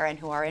care and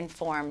who are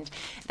informed,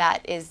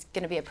 that is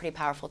going to be a pretty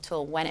powerful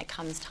tool when it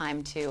comes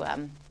time to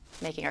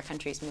making our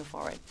countries move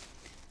forward.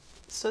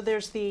 So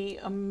there's the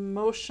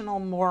emotional,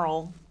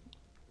 moral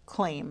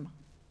claim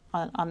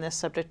on this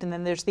subject, and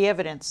then there's the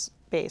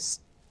evidence-based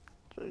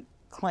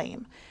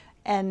claim.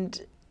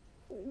 And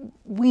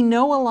we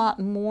know a lot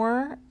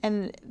more,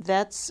 and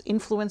that's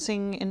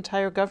influencing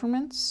entire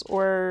governments,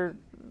 or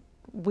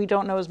we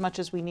don't know as much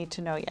as we need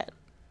to know yet?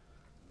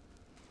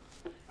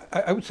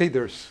 I would say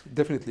there's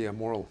definitely a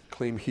moral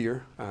claim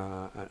here,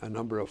 a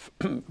number of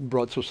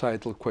broad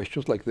societal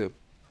questions like the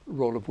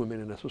role of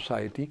women in a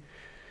society,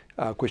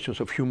 questions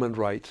of human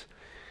rights.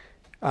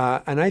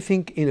 And I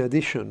think in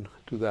addition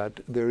to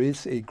that, there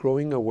is a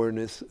growing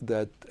awareness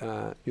that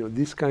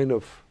this kind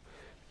of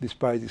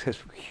disparities has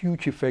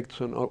huge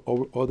effects on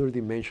other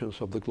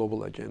dimensions of the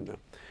global agenda.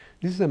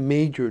 This is a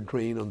major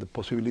drain on the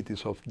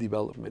possibilities of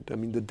development. I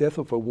mean, the death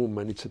of a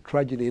woman, it's a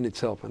tragedy in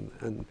itself,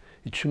 and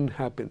it shouldn't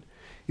happen.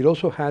 It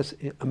also has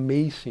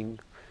amazing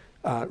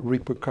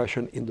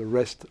repercussion in the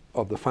rest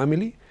of the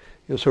family.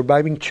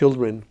 Surviving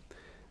children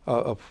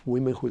of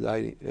women who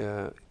die,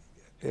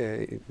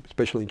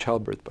 especially in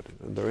childbirth, but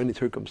under any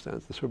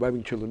circumstance, the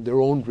surviving children,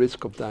 their own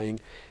risk of dying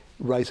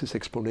rises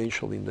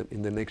exponentially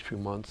in the next few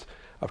months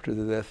after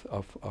the death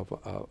of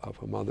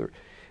a mother.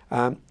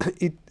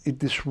 It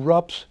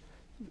disrupts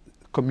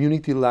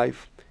community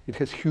life. It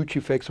has huge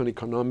effects on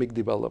economic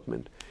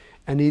development.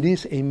 And it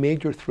is a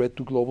major threat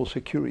to global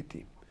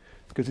security,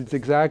 because it's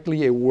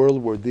exactly a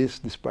world where these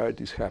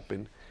disparities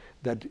happen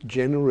that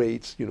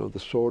generates, the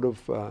sort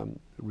of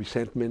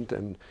resentment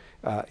and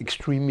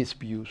extremist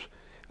views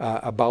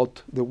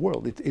about the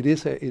world. It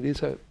is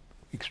a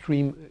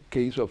extreme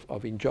case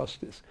of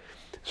injustice.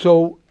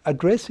 So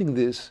addressing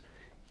this,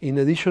 in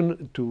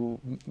addition to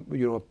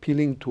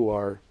appealing to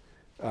our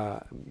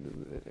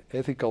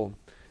ethical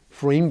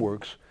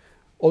frameworks,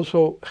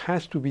 also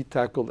has to be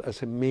tackled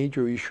as a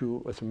major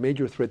issue, as a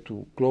major threat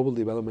to global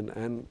development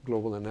and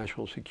global and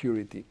national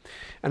security.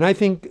 And I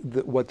think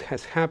that what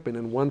has happened,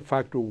 and one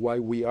factor why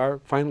we are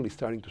finally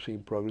starting to see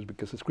progress,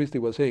 because as Christy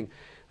was saying,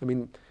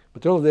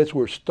 maternal deaths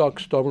were stuck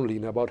stubbornly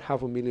in about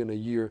 500,000 a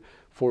year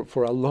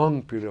for a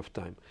long period of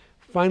time.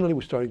 Finally,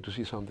 we're starting to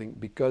see something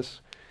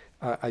because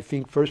I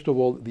think, first of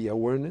all, the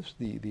awareness,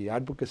 the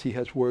advocacy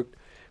has worked,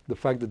 the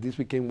fact that this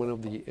became one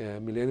of the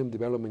Millennium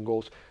Development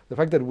Goals, the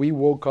fact that we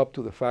woke up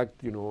to the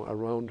fact,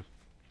 around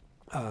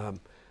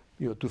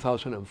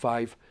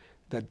 2005,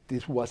 that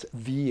this was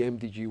the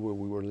MDG where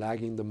we were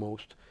lagging the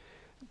most.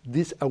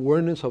 This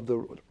awareness of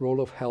the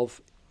role of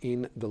health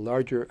in the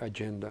larger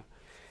agenda.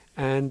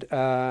 And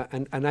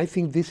I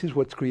think this is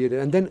what's created.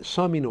 And then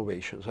some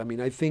innovations.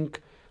 I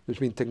think there's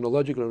been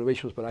technological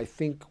innovations, but I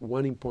think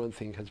one important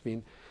thing has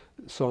been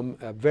some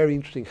very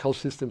interesting health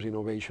systems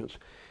innovations.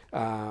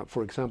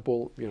 For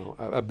example,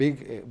 a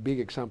big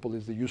example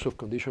is the use of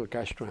conditional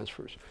cash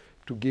transfers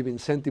to give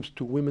incentives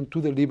to women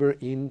to deliver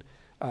in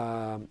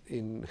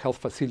health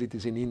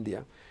facilities in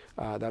India.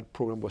 That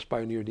program was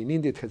pioneered in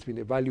India. It has been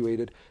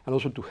evaluated, and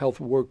also to health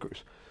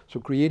workers. So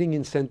creating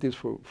incentives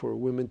for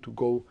women to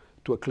go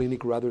to a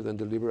clinic rather than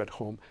deliver at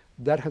home,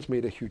 that has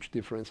made a huge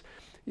difference.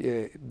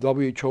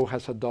 WHO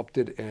has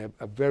adopted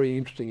a very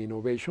interesting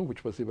innovation,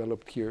 which was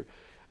developed here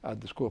at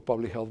the School of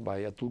Public Health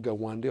by Atul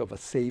Gawande, of a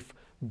safe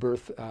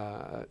birth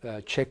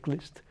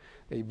checklist,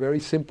 a very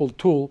simple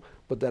tool,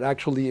 but that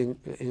actually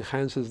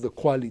enhances the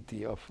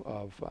quality of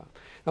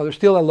now there's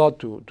still a lot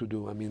to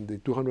do. The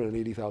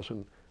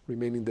 280,000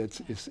 remaining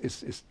deaths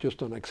is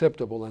just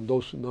unacceptable, and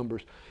those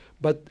numbers.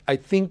 But I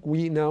think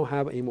we now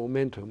have a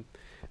momentum,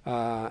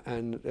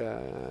 and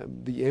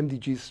the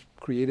MDGs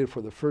created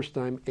for the first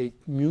time a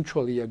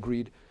mutually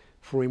agreed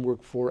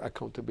framework for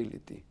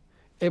accountability.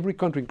 Every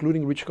country,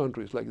 including rich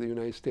countries like the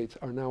United States,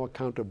 are now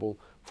accountable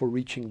for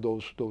reaching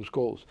those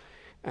goals.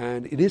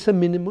 And it is a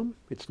minimum.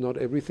 It's not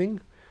everything.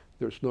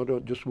 There's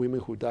not just women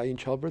who die in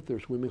childbirth.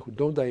 There's women who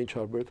don't die in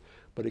childbirth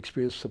but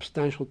experience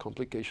substantial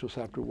complications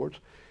afterwards.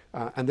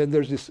 And then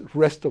there's this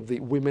rest of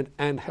the women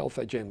and health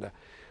agenda.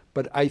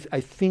 But I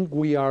think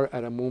we are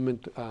at a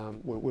moment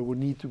where we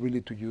need to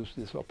really to use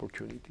this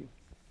opportunity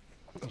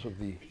because of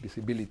the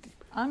visibility.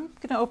 I'm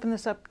going to open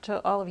this up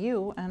to all of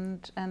you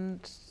and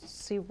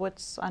see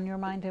what's on your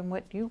mind and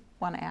what you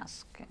want to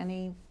ask.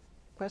 Any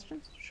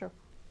questions? Sure.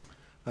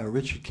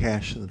 Richard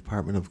Cash in the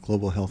Department of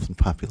Global Health and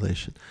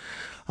Population.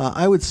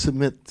 I would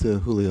submit to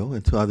Julio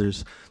and to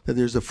others that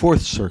there's a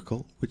fourth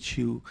circle, which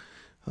you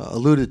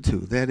alluded to.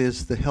 That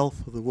is the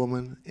health of the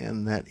woman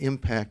and that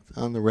impact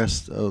on the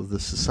rest of the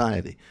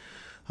society.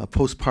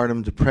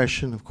 Postpartum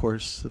depression, of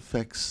course,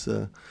 affects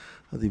the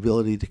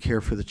ability to care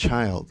for the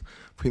child.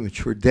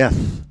 Premature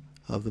death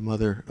of the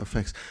mother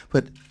affects.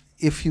 But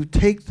if you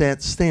take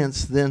that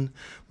stance, then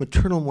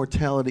maternal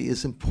mortality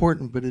is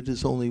important, but it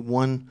is only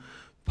one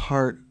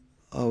part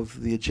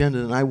of the agenda,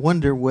 and I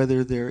wonder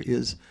whether there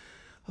is,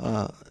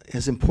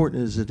 as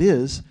important as it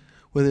is,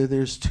 whether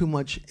there's too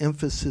much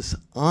emphasis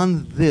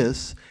on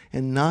this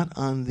and not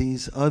on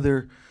these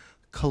other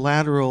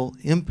collateral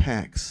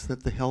impacts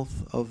that the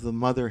health of the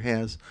mother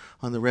has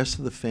on the rest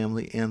of the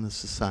family and the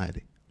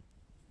society.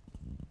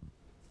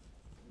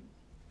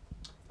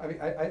 I mean,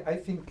 I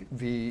think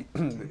the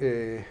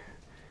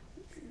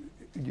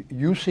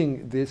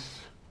using this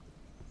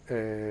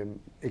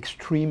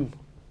extreme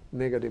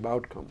negative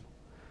outcome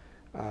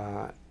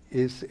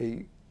is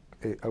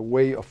a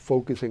way of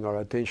focusing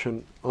our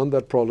attention on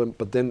that problem,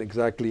 but then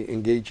exactly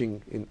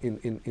engaging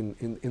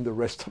in the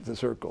rest of the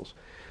circles.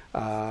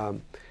 The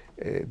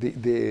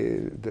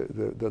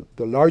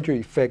larger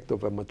effect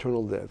of a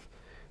maternal death,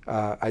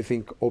 I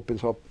think,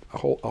 opens up a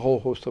whole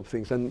host of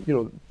things, and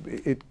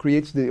it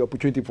creates the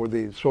opportunity for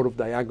the sort of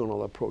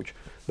diagonal approach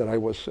that I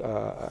was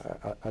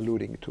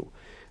alluding to,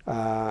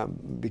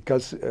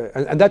 because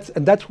and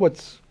that's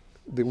what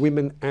the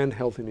Women and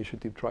Health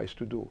Initiative tries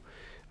to do.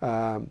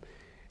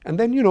 And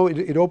then,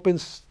 it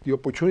opens the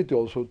opportunity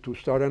also to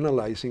start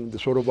analyzing the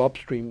sort of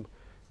upstream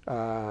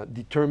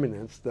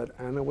determinants that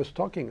Anna was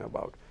talking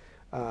about.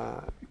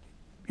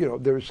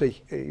 There's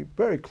a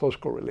very close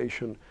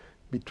correlation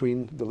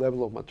between the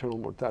level of maternal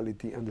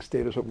mortality and the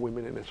status of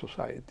women in a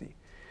society.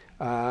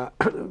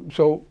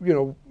 So,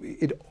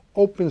 it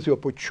opens the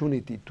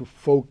opportunity to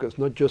focus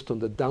not just on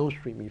the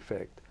downstream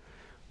effect,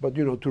 but,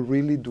 to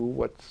really do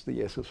what's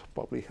the essence of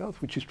public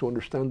health, which is to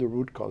understand the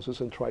root causes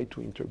and try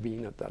to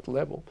intervene at that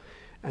level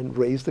and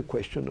raise the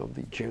question of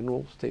the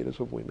general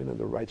status of women and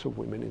the rights of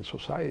women in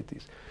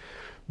societies.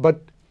 But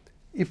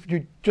if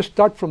you just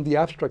start from the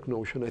abstract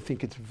notion, I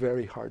think it's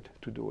very hard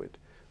to do it.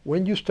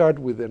 When you start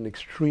with an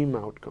extreme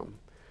outcome,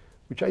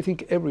 which I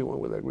think everyone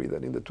will agree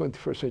that in the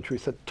 21st century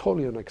is a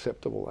totally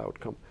unacceptable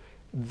outcome,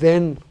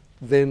 then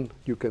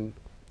you can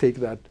take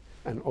that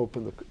and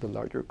open the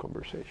larger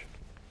conversation.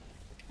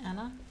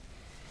 Anna?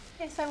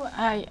 Yes,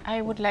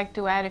 I would like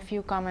to add a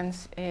few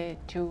comments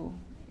to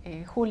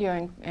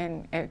Julio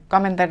and a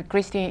comment that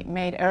Christy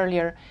made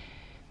earlier.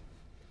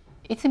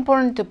 It's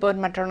important to put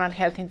maternal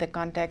health in the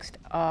context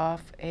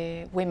of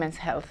women's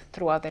health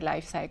throughout the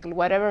life cycle.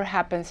 Whatever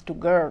happens to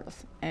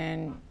girls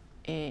and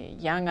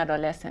young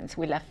adolescents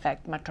will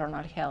affect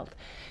maternal health,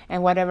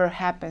 and whatever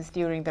happens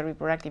during the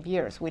reproductive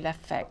years will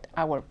affect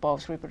our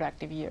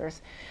post-reproductive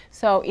years.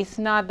 So it's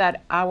not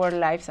that our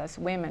lives as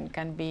women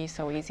can be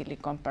so easily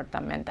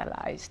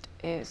compartmentalized.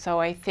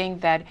 So I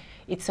think that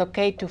it's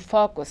okay to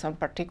focus on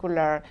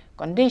particular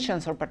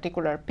conditions or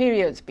particular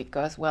periods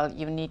because, well,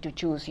 you need to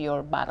choose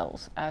your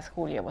battles, as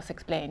Julia was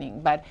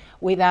explaining, but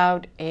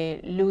without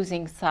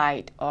losing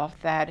sight of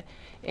that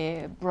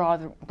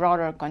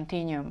broader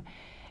continuum.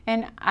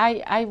 And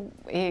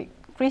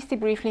Christy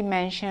briefly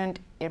mentioned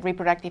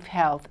reproductive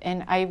health,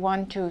 and I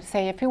want to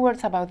say a few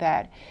words about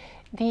that.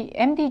 The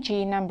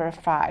MDG number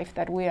 5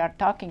 that we are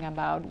talking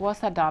about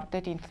was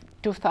adopted in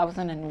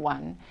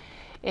 2001,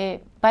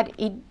 but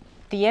the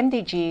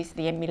MDGs,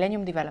 the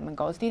Millennium Development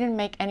Goals, didn't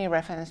make any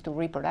reference to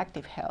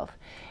reproductive health,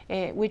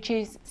 which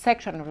is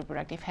sexual and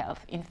reproductive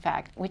health, in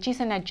fact, which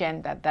is an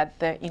agenda that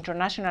the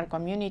international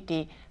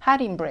community had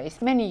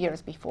embraced many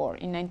years before,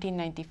 in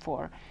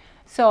 1994.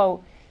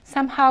 So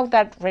somehow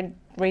that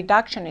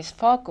reductionist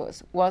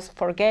focus was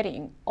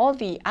forgetting all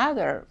the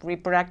other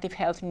reproductive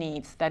health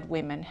needs that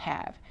women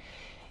have.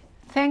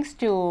 Thanks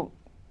to,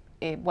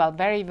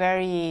 very,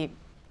 very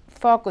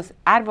focused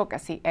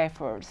advocacy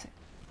efforts,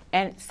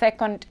 and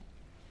second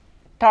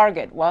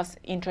target was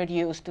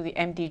introduced to the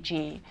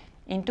MDG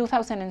in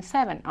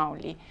 2007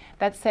 only,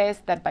 that says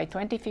that by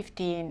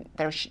 2015,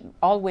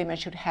 all women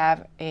should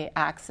have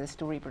access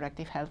to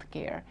reproductive health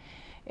care.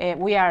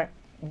 We are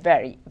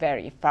very,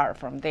 very far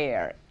from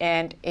there.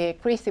 And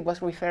Christy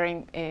was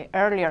referring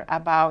earlier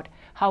about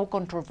how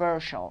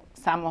controversial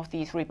some of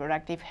these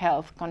reproductive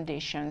health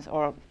conditions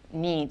or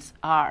needs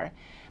are.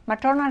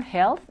 Maternal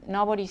health,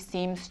 nobody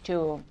seems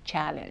to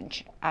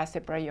challenge as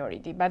a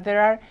priority, but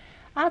there are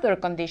other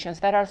conditions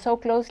that are so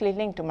closely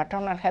linked to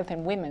maternal health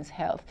and women's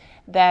health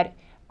that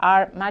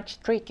are much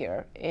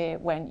trickier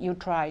when you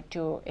try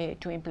to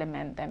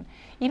implement them.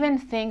 Even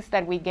things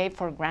that we gave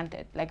for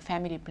granted, like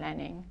family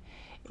planning,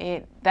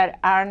 that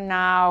are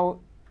now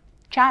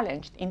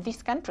challenged in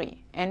this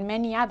country and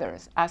many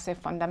others as a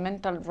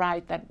fundamental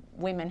right that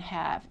women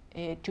have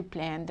to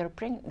plan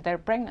their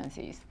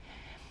pregnancies.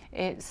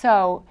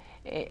 So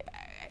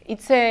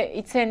it's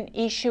an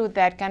issue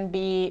that can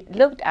be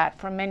looked at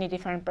from many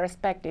different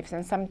perspectives,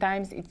 and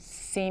sometimes it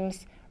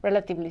seems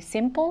relatively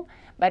simple,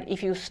 but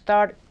if you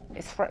start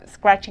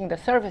scratching the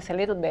surface a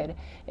little bit,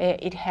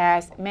 it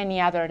has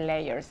many other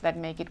layers that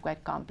make it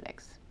quite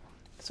complex.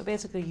 So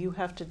basically you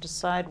have to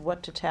decide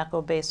what to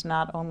tackle based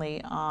not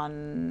only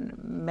on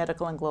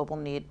medical and global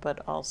need, but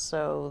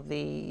also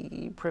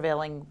the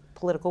prevailing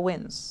political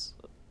winds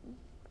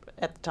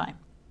at the time.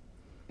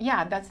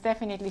 Yeah, that's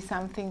definitely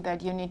something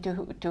that you need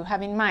to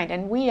have in mind.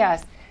 And we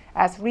as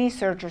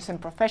researchers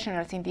and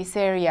professionals in this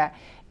area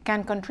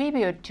can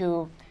contribute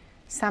to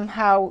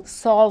somehow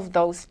solve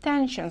those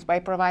tensions by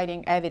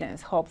providing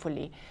evidence,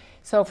 hopefully.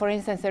 So, for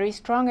instance, there is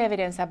strong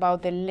evidence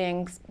about the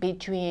links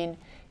between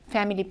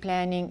family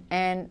planning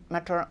and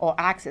or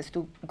access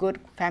to good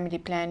family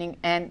planning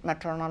and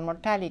maternal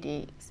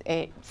mortality.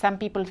 Some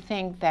people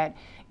think that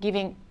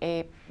giving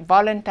a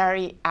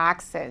voluntary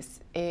access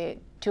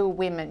to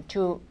women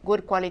to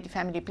good quality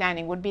family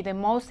planning would be the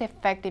most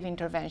effective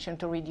intervention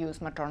to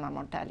reduce maternal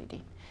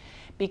mortality,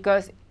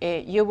 because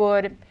you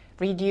would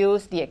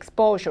reduce the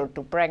exposure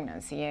to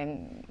pregnancy,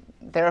 and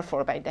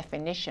therefore, by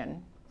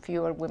definition,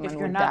 fewer women If would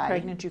you're die. not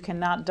pregnant, you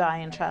cannot die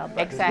in childbirth.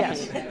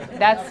 Exactly. Yes.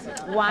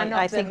 That's one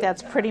I of think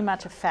that's pretty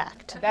much a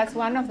fact. That's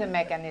one of the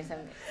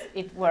mechanisms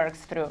it works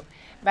through.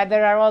 But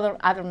there are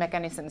other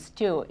mechanisms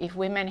too. If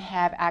women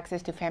have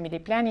access to family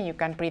planning, you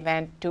can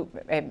prevent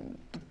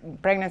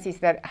pregnancies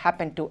that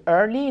happen too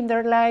early in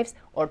their lives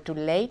or too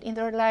late in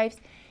their lives.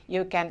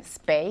 You can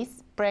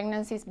space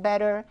pregnancies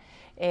better,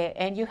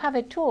 and you have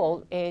a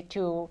tool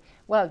to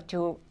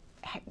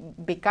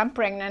become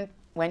pregnant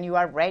when you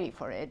are ready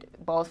for it,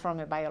 both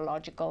from a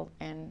biological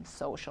and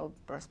social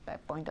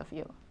point of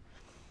view.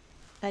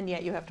 And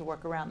yet you have to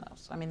work around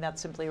those. I mean,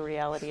 that's simply a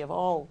reality of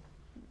all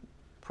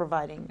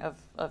providing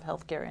of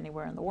healthcare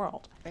anywhere in the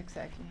world.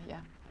 Exactly,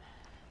 yeah.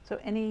 So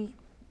any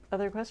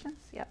other questions?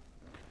 Yeah.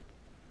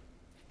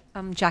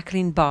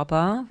 Jacqueline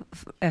Barber,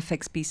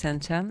 FXB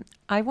Center.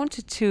 I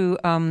wanted to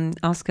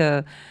ask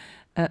a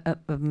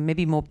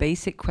maybe more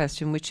basic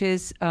question, which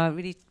is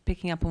really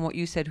picking up on what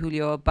you said,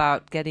 Julio,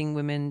 about getting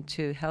women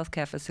to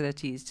healthcare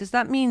facilities. Does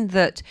that mean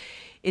that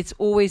it's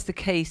always the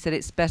case that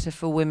it's better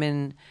for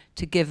women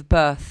to give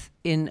birth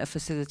in a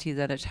facility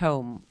than at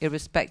home,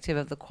 irrespective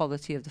of the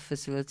quality of the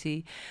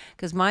facility?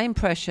 Because my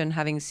impression,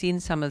 having seen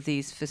some of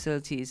these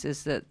facilities,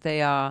 is that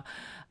they are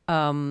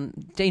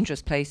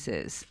dangerous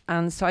places.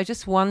 And so I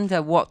just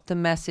wonder what the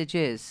message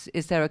is.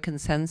 Is there a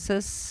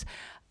consensus?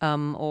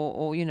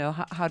 Or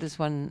how does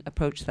one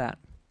approach that?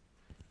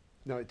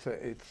 No,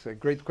 it's a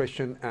great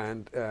question,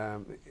 and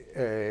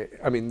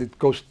I mean, it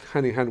goes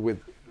hand in hand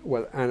with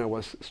what Anna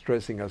was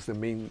stressing as the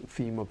main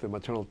theme of the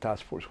Maternal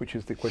Task Force, which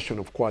is the question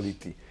of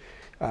quality.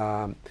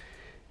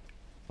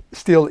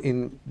 Still,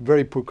 in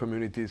very poor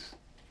communities,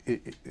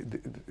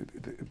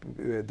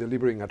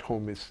 delivering at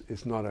home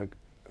is not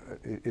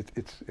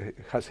it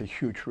has a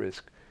huge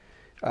risk.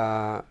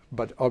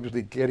 But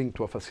obviously, getting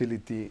to a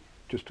facility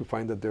just to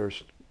find that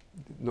there's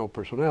no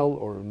personnel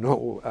or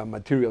no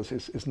materials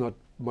is not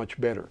much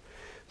better.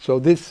 So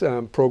this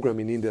program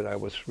in India that I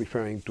was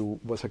referring to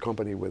was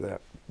accompanied with a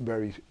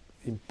very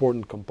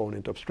important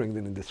component of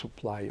strengthening the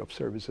supply of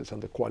services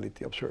and the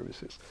quality of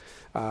services.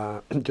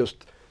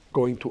 Just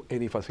going to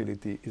any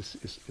facility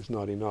is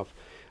not enough.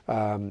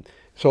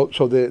 So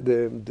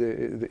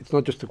it's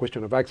not just a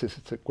question of access,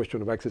 it's a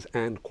question of access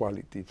and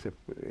quality. It's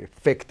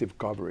effective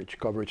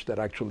coverage that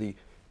actually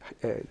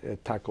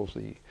tackles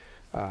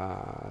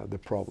the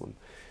problem.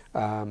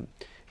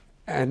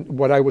 And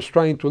what I was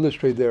trying to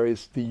illustrate there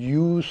is the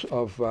use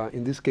of,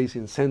 in this case,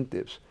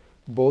 incentives,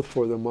 both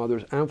for the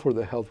mothers and for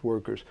the health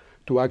workers,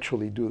 to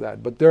actually do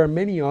that. But there are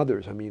many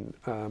others. I mean,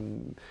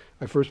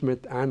 I first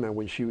met Anna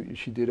when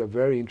she did a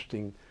very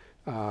interesting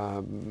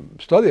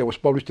study that was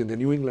published in the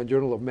New England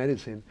Journal of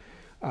Medicine,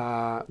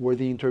 where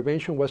the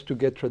intervention was to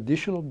get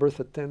traditional birth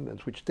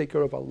attendants, which take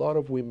care of a lot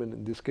of women,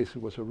 in this case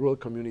it was a rural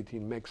community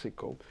in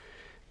Mexico,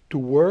 to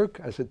work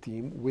as a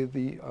team with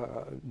the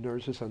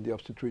nurses and the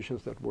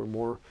obstetricians that were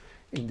more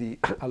in the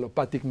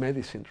allopathic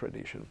medicine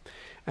tradition.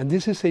 And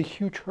this is a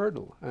huge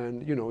hurdle.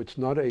 And it's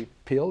not a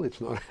pill,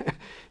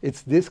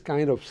 it's this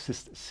kind of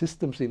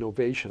systems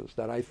innovations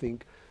that I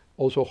think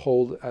also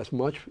hold as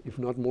much, if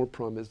not more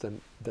promise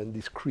than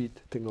discrete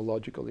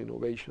technological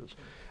innovations.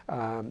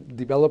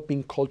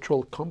 Developing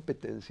cultural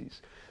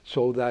competencies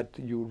so that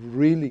you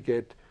really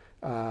get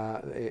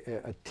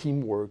a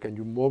teamwork and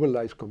you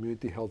mobilize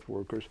community health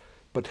workers,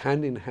 but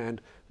hand in hand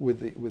with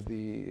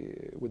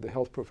the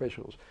health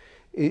professionals.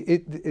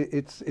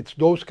 It's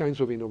those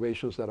kinds of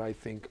innovations that I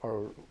think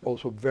are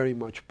also very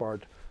much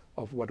part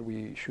of what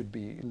we should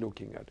be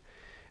looking at.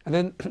 And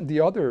then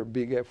the other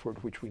big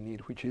effort which we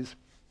need, which is,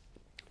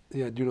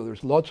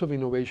 there's lots of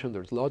innovation,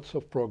 there's lots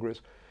of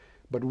progress,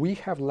 but we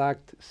have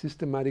lacked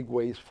systematic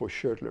ways for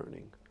shared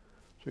learning.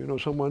 So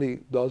somebody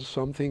does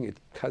something, it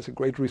has a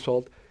great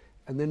result,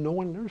 and then no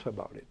one learns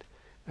about it.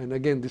 And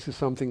again, this is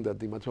something that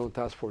the Maternal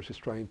Task Force is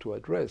trying to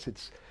address.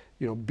 It's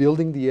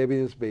building the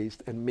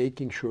evidence-based and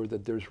making sure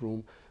that there's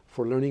room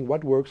for learning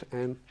what works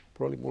and,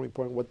 probably more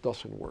important, what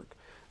doesn't work.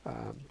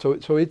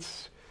 So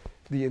it's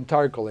the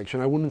entire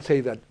collection. I wouldn't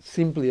say that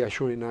simply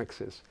assuring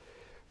access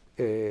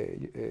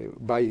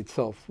by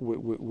itself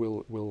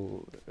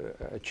will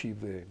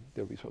achieve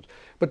the results.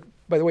 But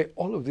by the way,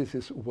 all of this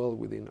is well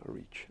within our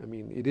reach. I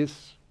mean, it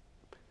is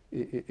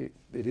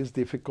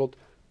difficult,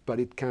 but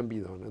it can be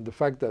done. And the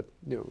fact that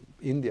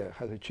India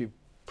has achieved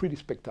pretty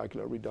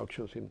spectacular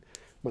reductions in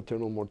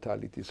maternal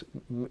mortality,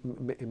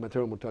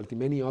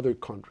 many other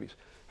countries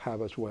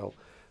have as well.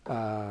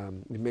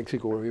 In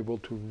Mexico, we're able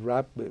to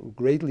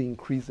greatly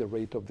increase the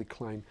rate of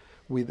decline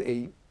with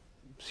a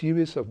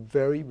series of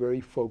very,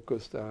 very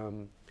focused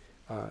and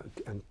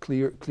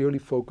clearly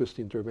focused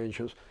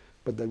interventions,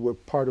 but that were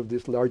part of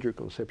this larger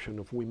conception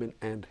of women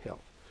and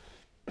health.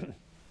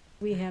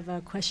 We have a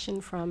question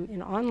from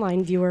an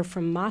online viewer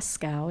from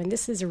Moscow, and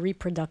this is a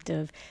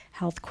reproductive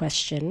health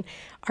question.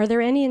 Are there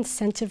any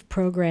incentive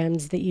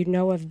programs that you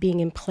know of being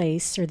in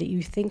place or that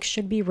you think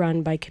should be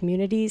run by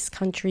communities,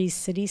 countries,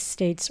 cities,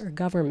 states, or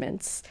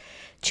governments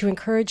to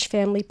encourage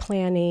family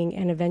planning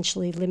and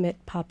eventually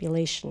limit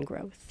population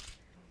growth?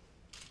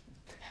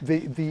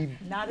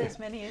 Not as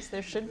many as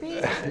there should be?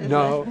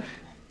 No.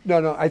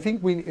 I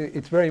think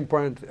it's very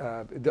important.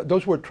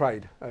 Those were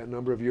tried a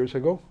number of years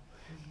ago,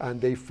 and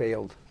they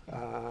failed.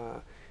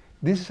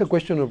 This is a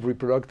question of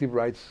reproductive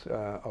rights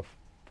of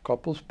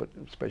couples, but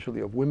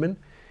especially of women.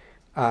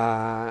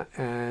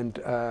 And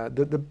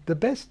the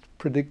best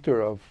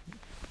predictor of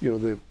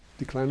the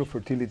decline of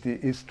fertility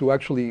is to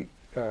actually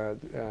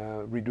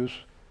reduce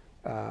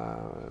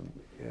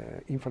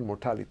infant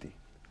mortality,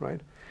 right?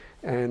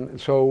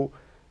 And so,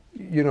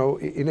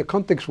 in a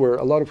context where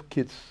a lot of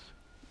kids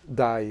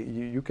die,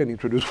 you can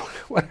introduce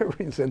whatever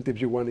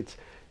incentives you want. It's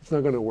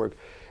not going to work.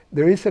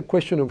 There is a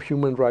question of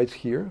human rights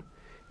here,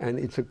 and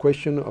it's a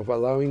question of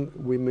allowing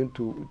women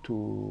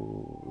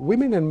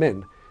women and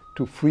men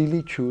to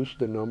freely choose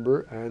the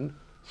number and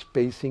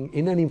spacing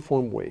in an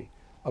informed way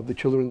of the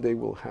children they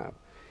will have.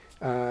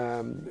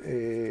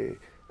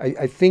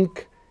 I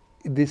think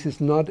this is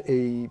not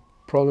a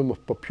problem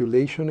of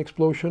population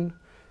explosion.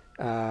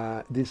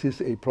 This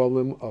is a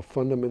problem of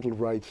fundamental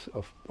rights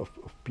of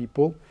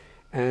people,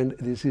 and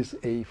this is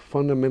a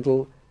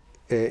fundamental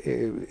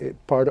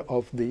part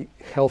of the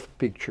health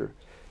picture.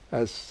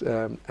 As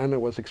Anna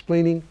was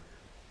explaining,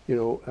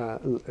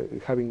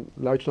 having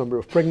large number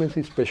of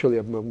pregnancies, especially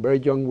among very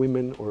young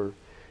women or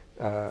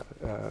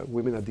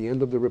women at the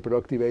end of the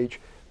reproductive age,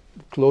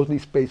 closely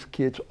spaced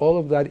kids, all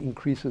of that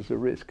increases the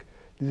risk.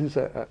 This is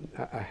a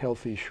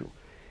health issue.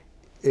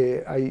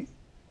 I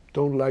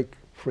don't like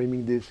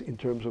framing this in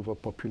terms of a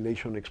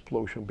population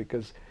explosion,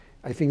 because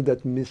I think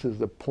that misses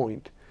the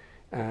point.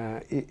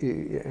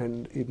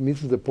 And it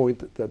misses the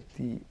point that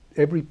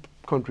every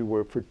country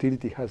where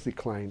fertility has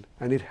declined,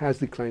 and it has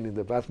declined in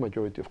the vast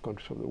majority of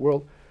countries of the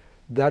world,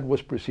 that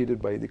was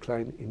preceded by a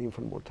decline in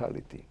infant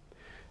mortality.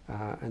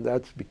 And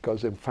that's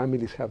because the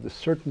families have the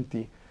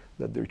certainty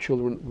that their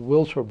children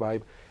will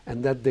survive,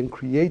 and that then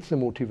creates the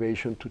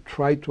motivation to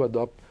try to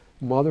adopt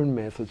modern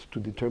methods to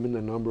determine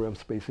the number and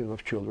spacing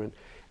of children.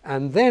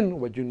 And then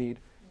what you need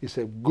is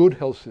a good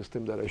health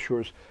system that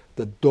assures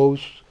that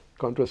those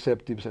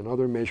contraceptives and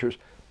other measures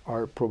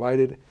are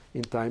provided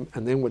in time.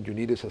 And then what you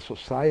need is a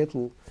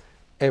societal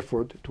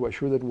effort to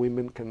assure that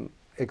women can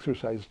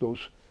exercise those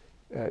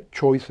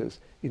choices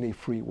in a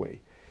free way.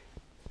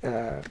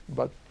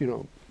 But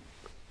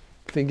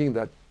thinking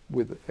that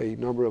with a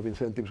number of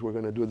incentives we're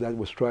going to do that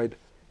was tried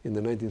in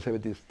the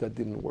 1970s, that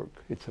didn't work.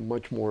 It's a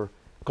much more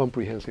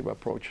comprehensive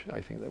approach,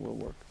 I think, that will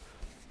work.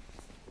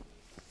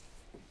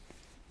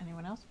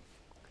 Anyone else?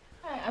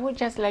 I would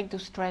just like to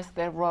stress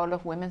the role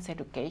of women's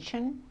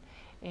education.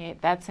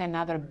 That's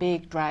another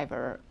big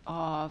driver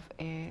of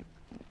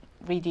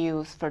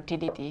reduced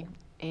fertility,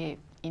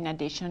 in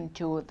addition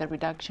to the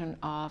reduction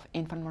of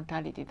infant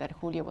mortality that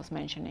Julio was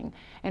mentioning,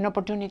 and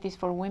opportunities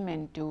for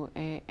women to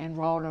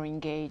enroll or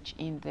engage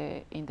in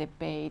the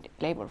paid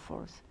labor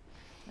force.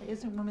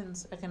 Isn't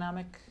women's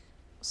economic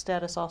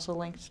status also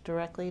linked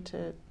directly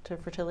to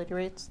fertility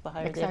rates? The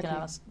higher Exactly.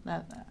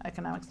 the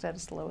economic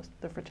status, the lower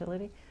the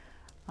fertility.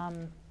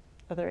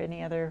 Are there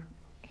any other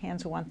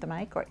hands who want the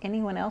mic, or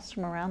anyone else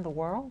from around the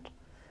world?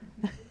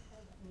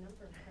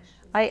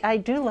 I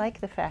do like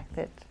the fact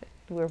that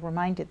we're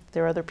reminded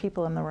there are other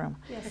people in the room.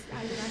 Yes,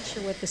 I'm not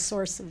sure what the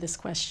source of this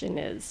question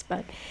is,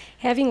 but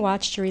having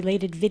watched a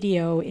related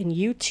video in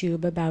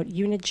YouTube about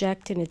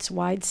Uniject and its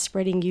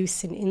widespreading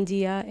use in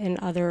India and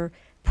other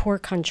poor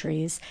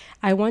countries,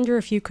 I wonder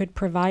if you could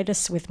provide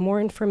us with more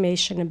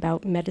information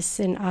about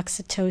medicine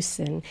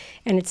oxytocin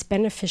and its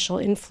beneficial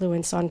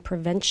influence on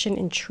prevention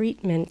and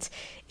treatment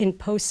in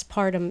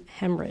postpartum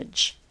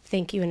hemorrhage.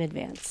 Thank you in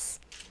advance.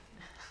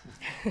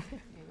 You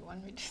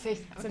want me to say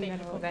something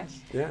about that?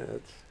 Yeah,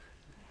 that's...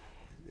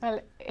 Well,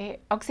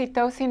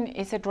 oxytocin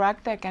is a drug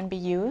that can be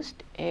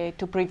used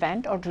to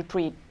prevent or to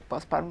treat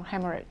postpartum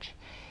hemorrhage.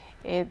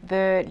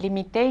 The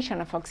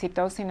limitation of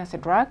oxytocin as a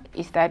drug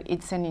is that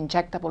it's an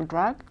injectable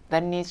drug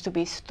that needs to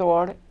be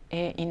stored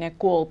in a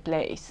cool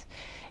place,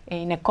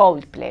 in a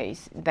cold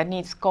place, that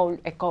needs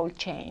a cold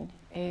chain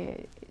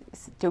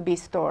to be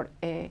stored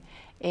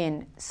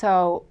in.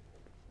 So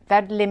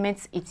that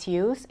limits its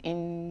use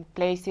in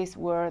places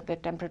where the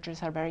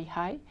temperatures are very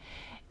high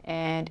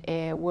and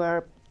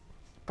where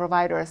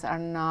providers are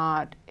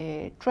not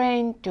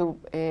trained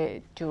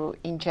to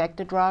inject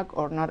the drug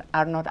or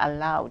are not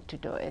allowed to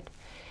do it.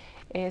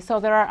 So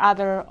there are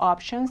other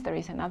options. There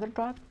is another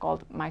drug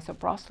called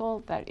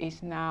misoprostol that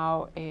is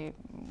now,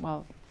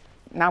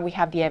 now we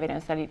have the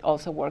evidence that it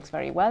also works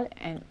very well,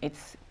 and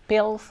it's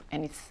pills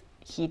and it's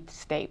heat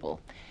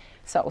stable.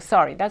 So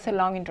sorry, that's a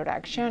long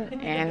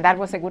introduction, and that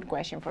was a good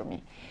question for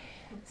me.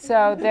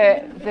 So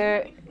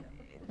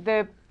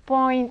the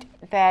point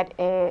that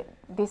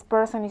this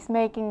person is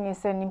making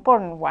is an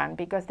important one,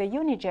 because the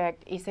Uniject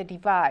is a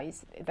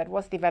device that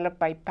was developed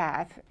by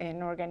PATH,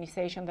 an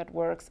organization that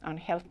works on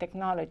health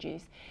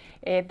technologies,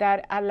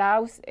 that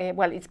allows,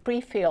 it's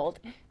pre-filled,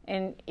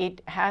 and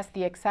it has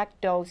the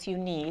exact dose you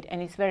need,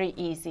 and it's very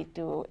easy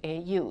to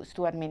use,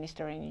 to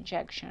administer an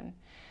injection.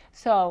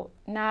 So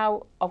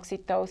now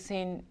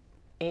oxytocin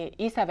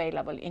is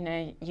available in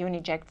a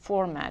Uniject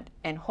format,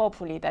 and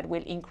hopefully that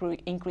will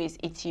increase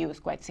its use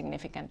quite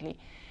significantly.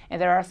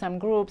 And there are some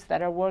groups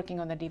that are working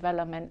on the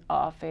development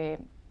of a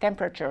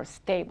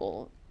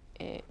temperature-stable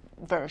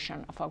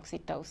version of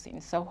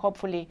oxytocin. So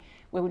hopefully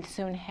we will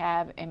soon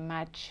have a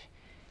much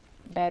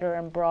better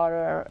and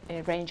broader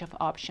range of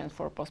options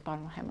for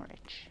postpartum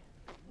hemorrhage.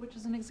 Which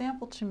is an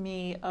example to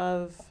me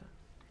of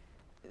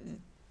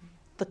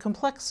the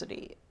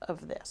complexity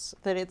of this,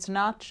 that it's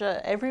not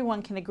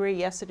everyone can agree,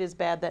 yes, it is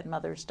bad that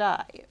mothers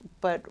die,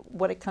 but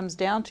what it comes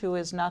down to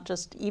is not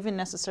just even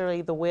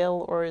necessarily the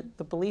will or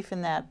the belief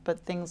in that, but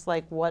things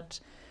like what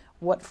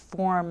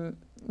form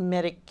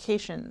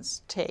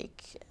medications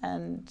take.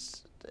 And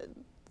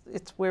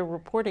it's where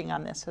reporting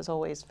on this has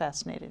always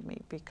fascinated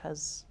me,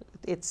 because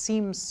it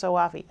seems so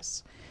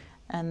obvious.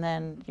 And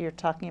then you're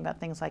talking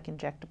about things like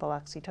injectable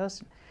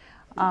oxytocin.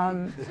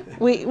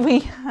 We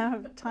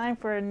have time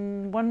for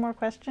one more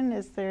question.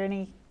 Is there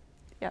any?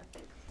 Yeah.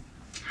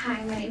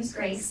 Hi, my name is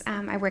Grace.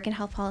 I work in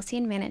health policy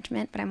and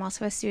management, but I'm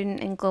also a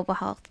student in global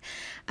health.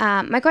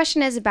 My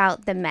question is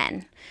about the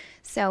men.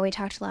 So we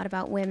talked a lot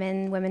about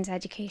women's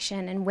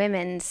education, and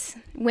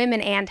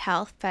women and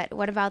health, but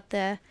what about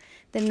the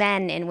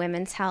men in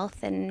women's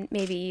health, and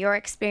maybe your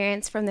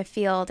experience from the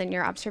field and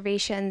your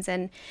observations,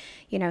 and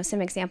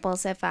some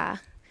examples of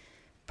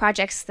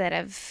projects that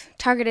have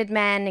targeted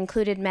men,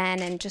 included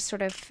men, and just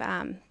sort of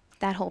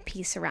that whole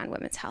piece around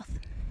women's health.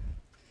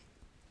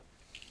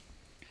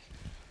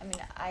 I mean,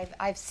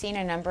 I've seen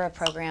a number of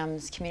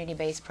programs,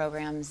 community-based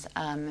programs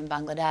in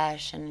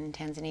Bangladesh and in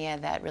Tanzania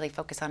that really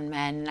focus on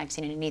men. I've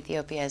seen it in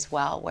Ethiopia as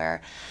well,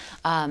 where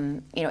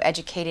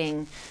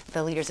educating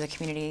the leaders of the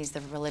communities,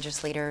 the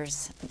religious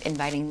leaders,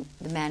 inviting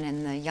the men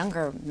and the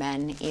younger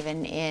men,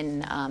 even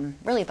in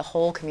really the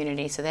whole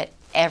community, so that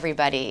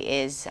everybody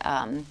is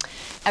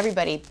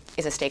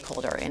a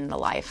stakeholder in the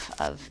life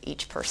of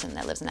each person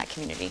that lives in that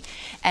community.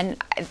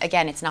 And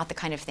again, it's not the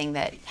kind of thing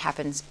that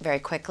happens very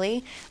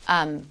quickly,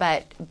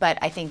 but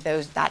I think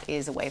that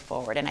is a way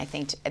forward. And I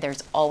think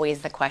there's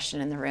always the question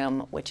in the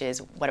room, which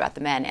is, what about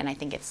the men? And I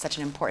think it's such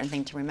an important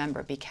thing to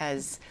remember,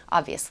 because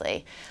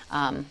obviously,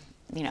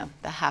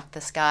 the half the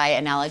sky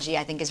analogy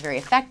I think is very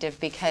effective,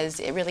 because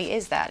it really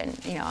is that. And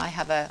I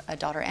have a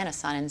daughter and a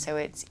son, and so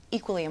it's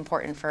equally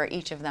important for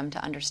each of them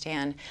to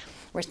understand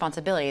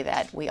responsibility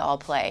that we all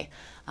play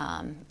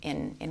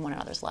in one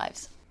another's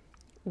lives.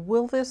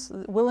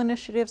 Will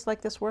initiatives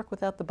like this work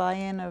without the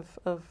buy-in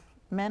of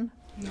men?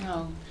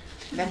 No,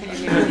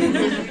 definitely.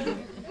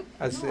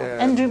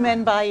 And do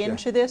men buy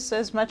into this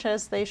as much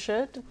as they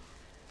should?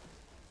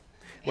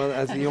 Well,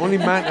 as the only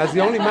man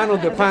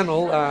on the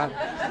panel,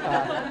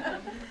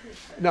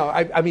 no.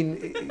 I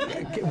mean,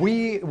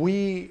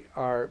 we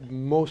are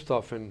most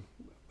often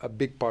a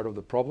big part of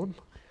the problem,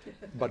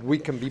 but we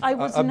can be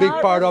a big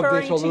part of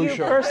the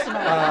solution.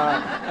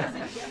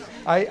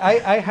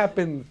 I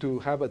happen to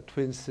have a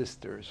twin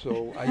sister,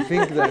 so I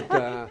think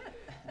that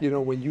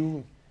when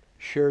you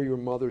share your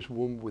mother's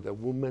womb with a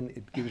woman,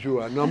 it gives you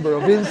a number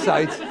of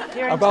insights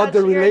about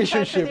the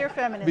relationship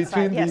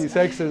between the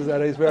sexes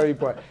that is very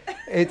important.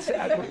 It's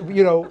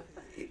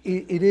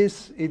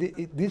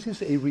this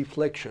is a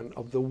reflection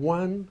of the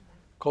one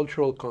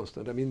cultural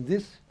constant. I mean,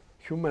 this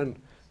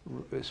human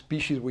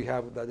species we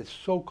have that is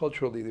so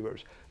culturally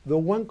diverse, the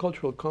one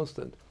cultural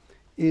constant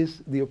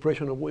is the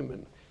oppression of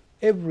women.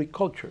 Every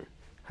culture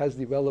has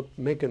developed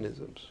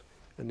mechanisms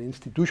and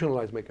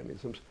institutionalized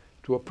mechanisms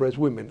to oppress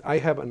women. I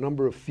have a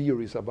number of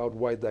theories about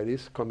why that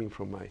is, coming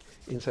from my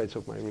insights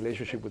of my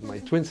relationship with my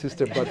twin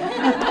sister, but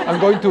I'm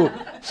going to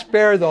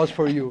spare those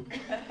for you.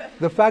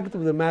 The fact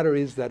of the matter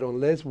is that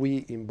unless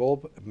we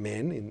involve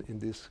men in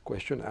this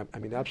question, I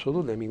mean,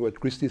 absolutely. I mean, what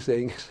Christy is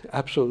saying is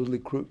absolutely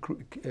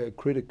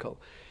critical.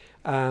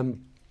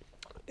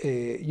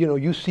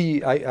 You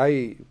see,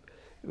 I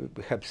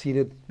have seen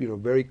it,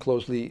 very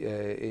closely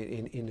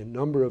in a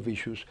number of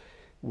issues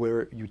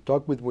where you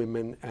talk with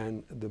women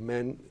and the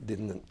men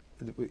didn't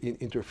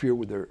interfere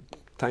with their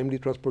timely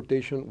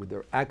transportation, with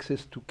their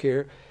access to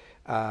care.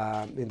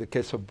 In the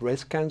case of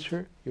breast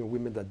cancer,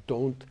 women that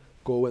don't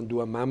go and do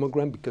a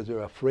mammogram because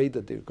they're afraid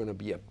that they're going to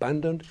be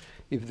abandoned.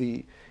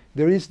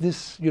 There is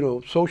this,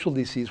 social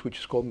disease which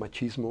is called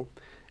machismo,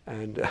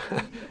 and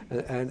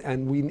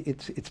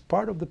it's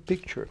part of the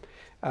picture.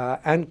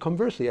 And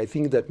conversely, I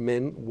think that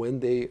men, when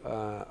they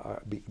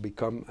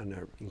become and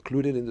are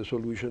included in the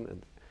solution,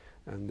 and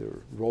and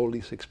their role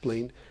is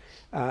explained,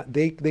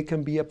 they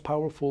can be a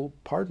powerful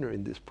partner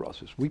in this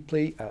process. We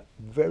play a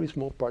very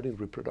small part in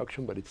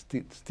reproduction, but it's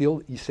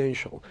still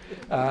essential.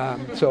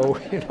 So,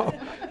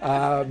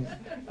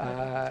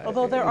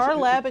 although there are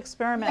lab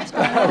experiments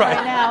going on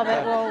right now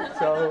that will.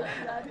 So,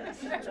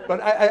 but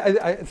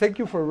I thank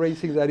you for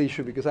raising that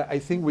issue, because I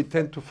think we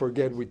tend to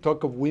forget. We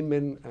talk of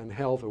women and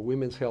health or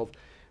women's health,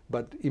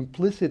 but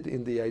implicit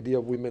in the idea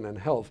of women and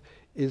health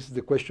is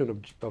the question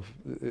of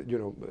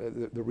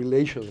the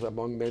relations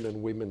among men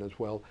and women as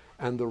well,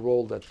 and the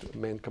role that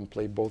men can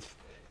play both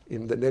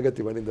in the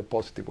negative and in the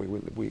positive.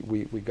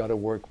 We got to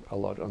work a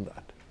lot on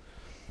that.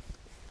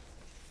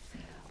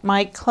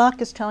 My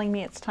clock is telling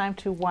me it's time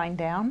to wind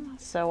down,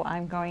 so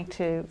I'm going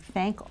to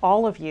thank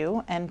all of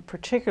you, and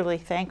particularly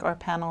thank our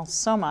panel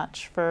so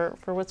much for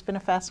what's been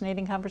a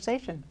fascinating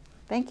conversation.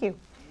 Thank you.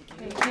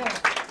 Thank you.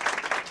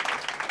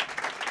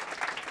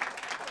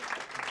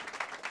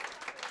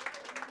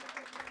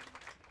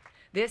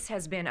 This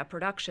has been a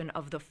production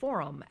of The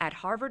Forum at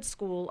Harvard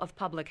School of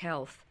Public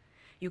Health.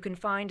 You can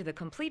find the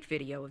complete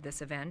video of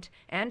this event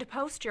and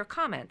post your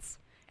comments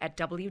at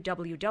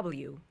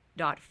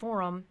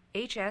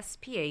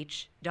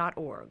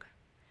www.forumhsph.org.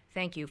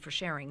 Thank you for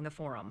sharing The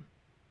Forum.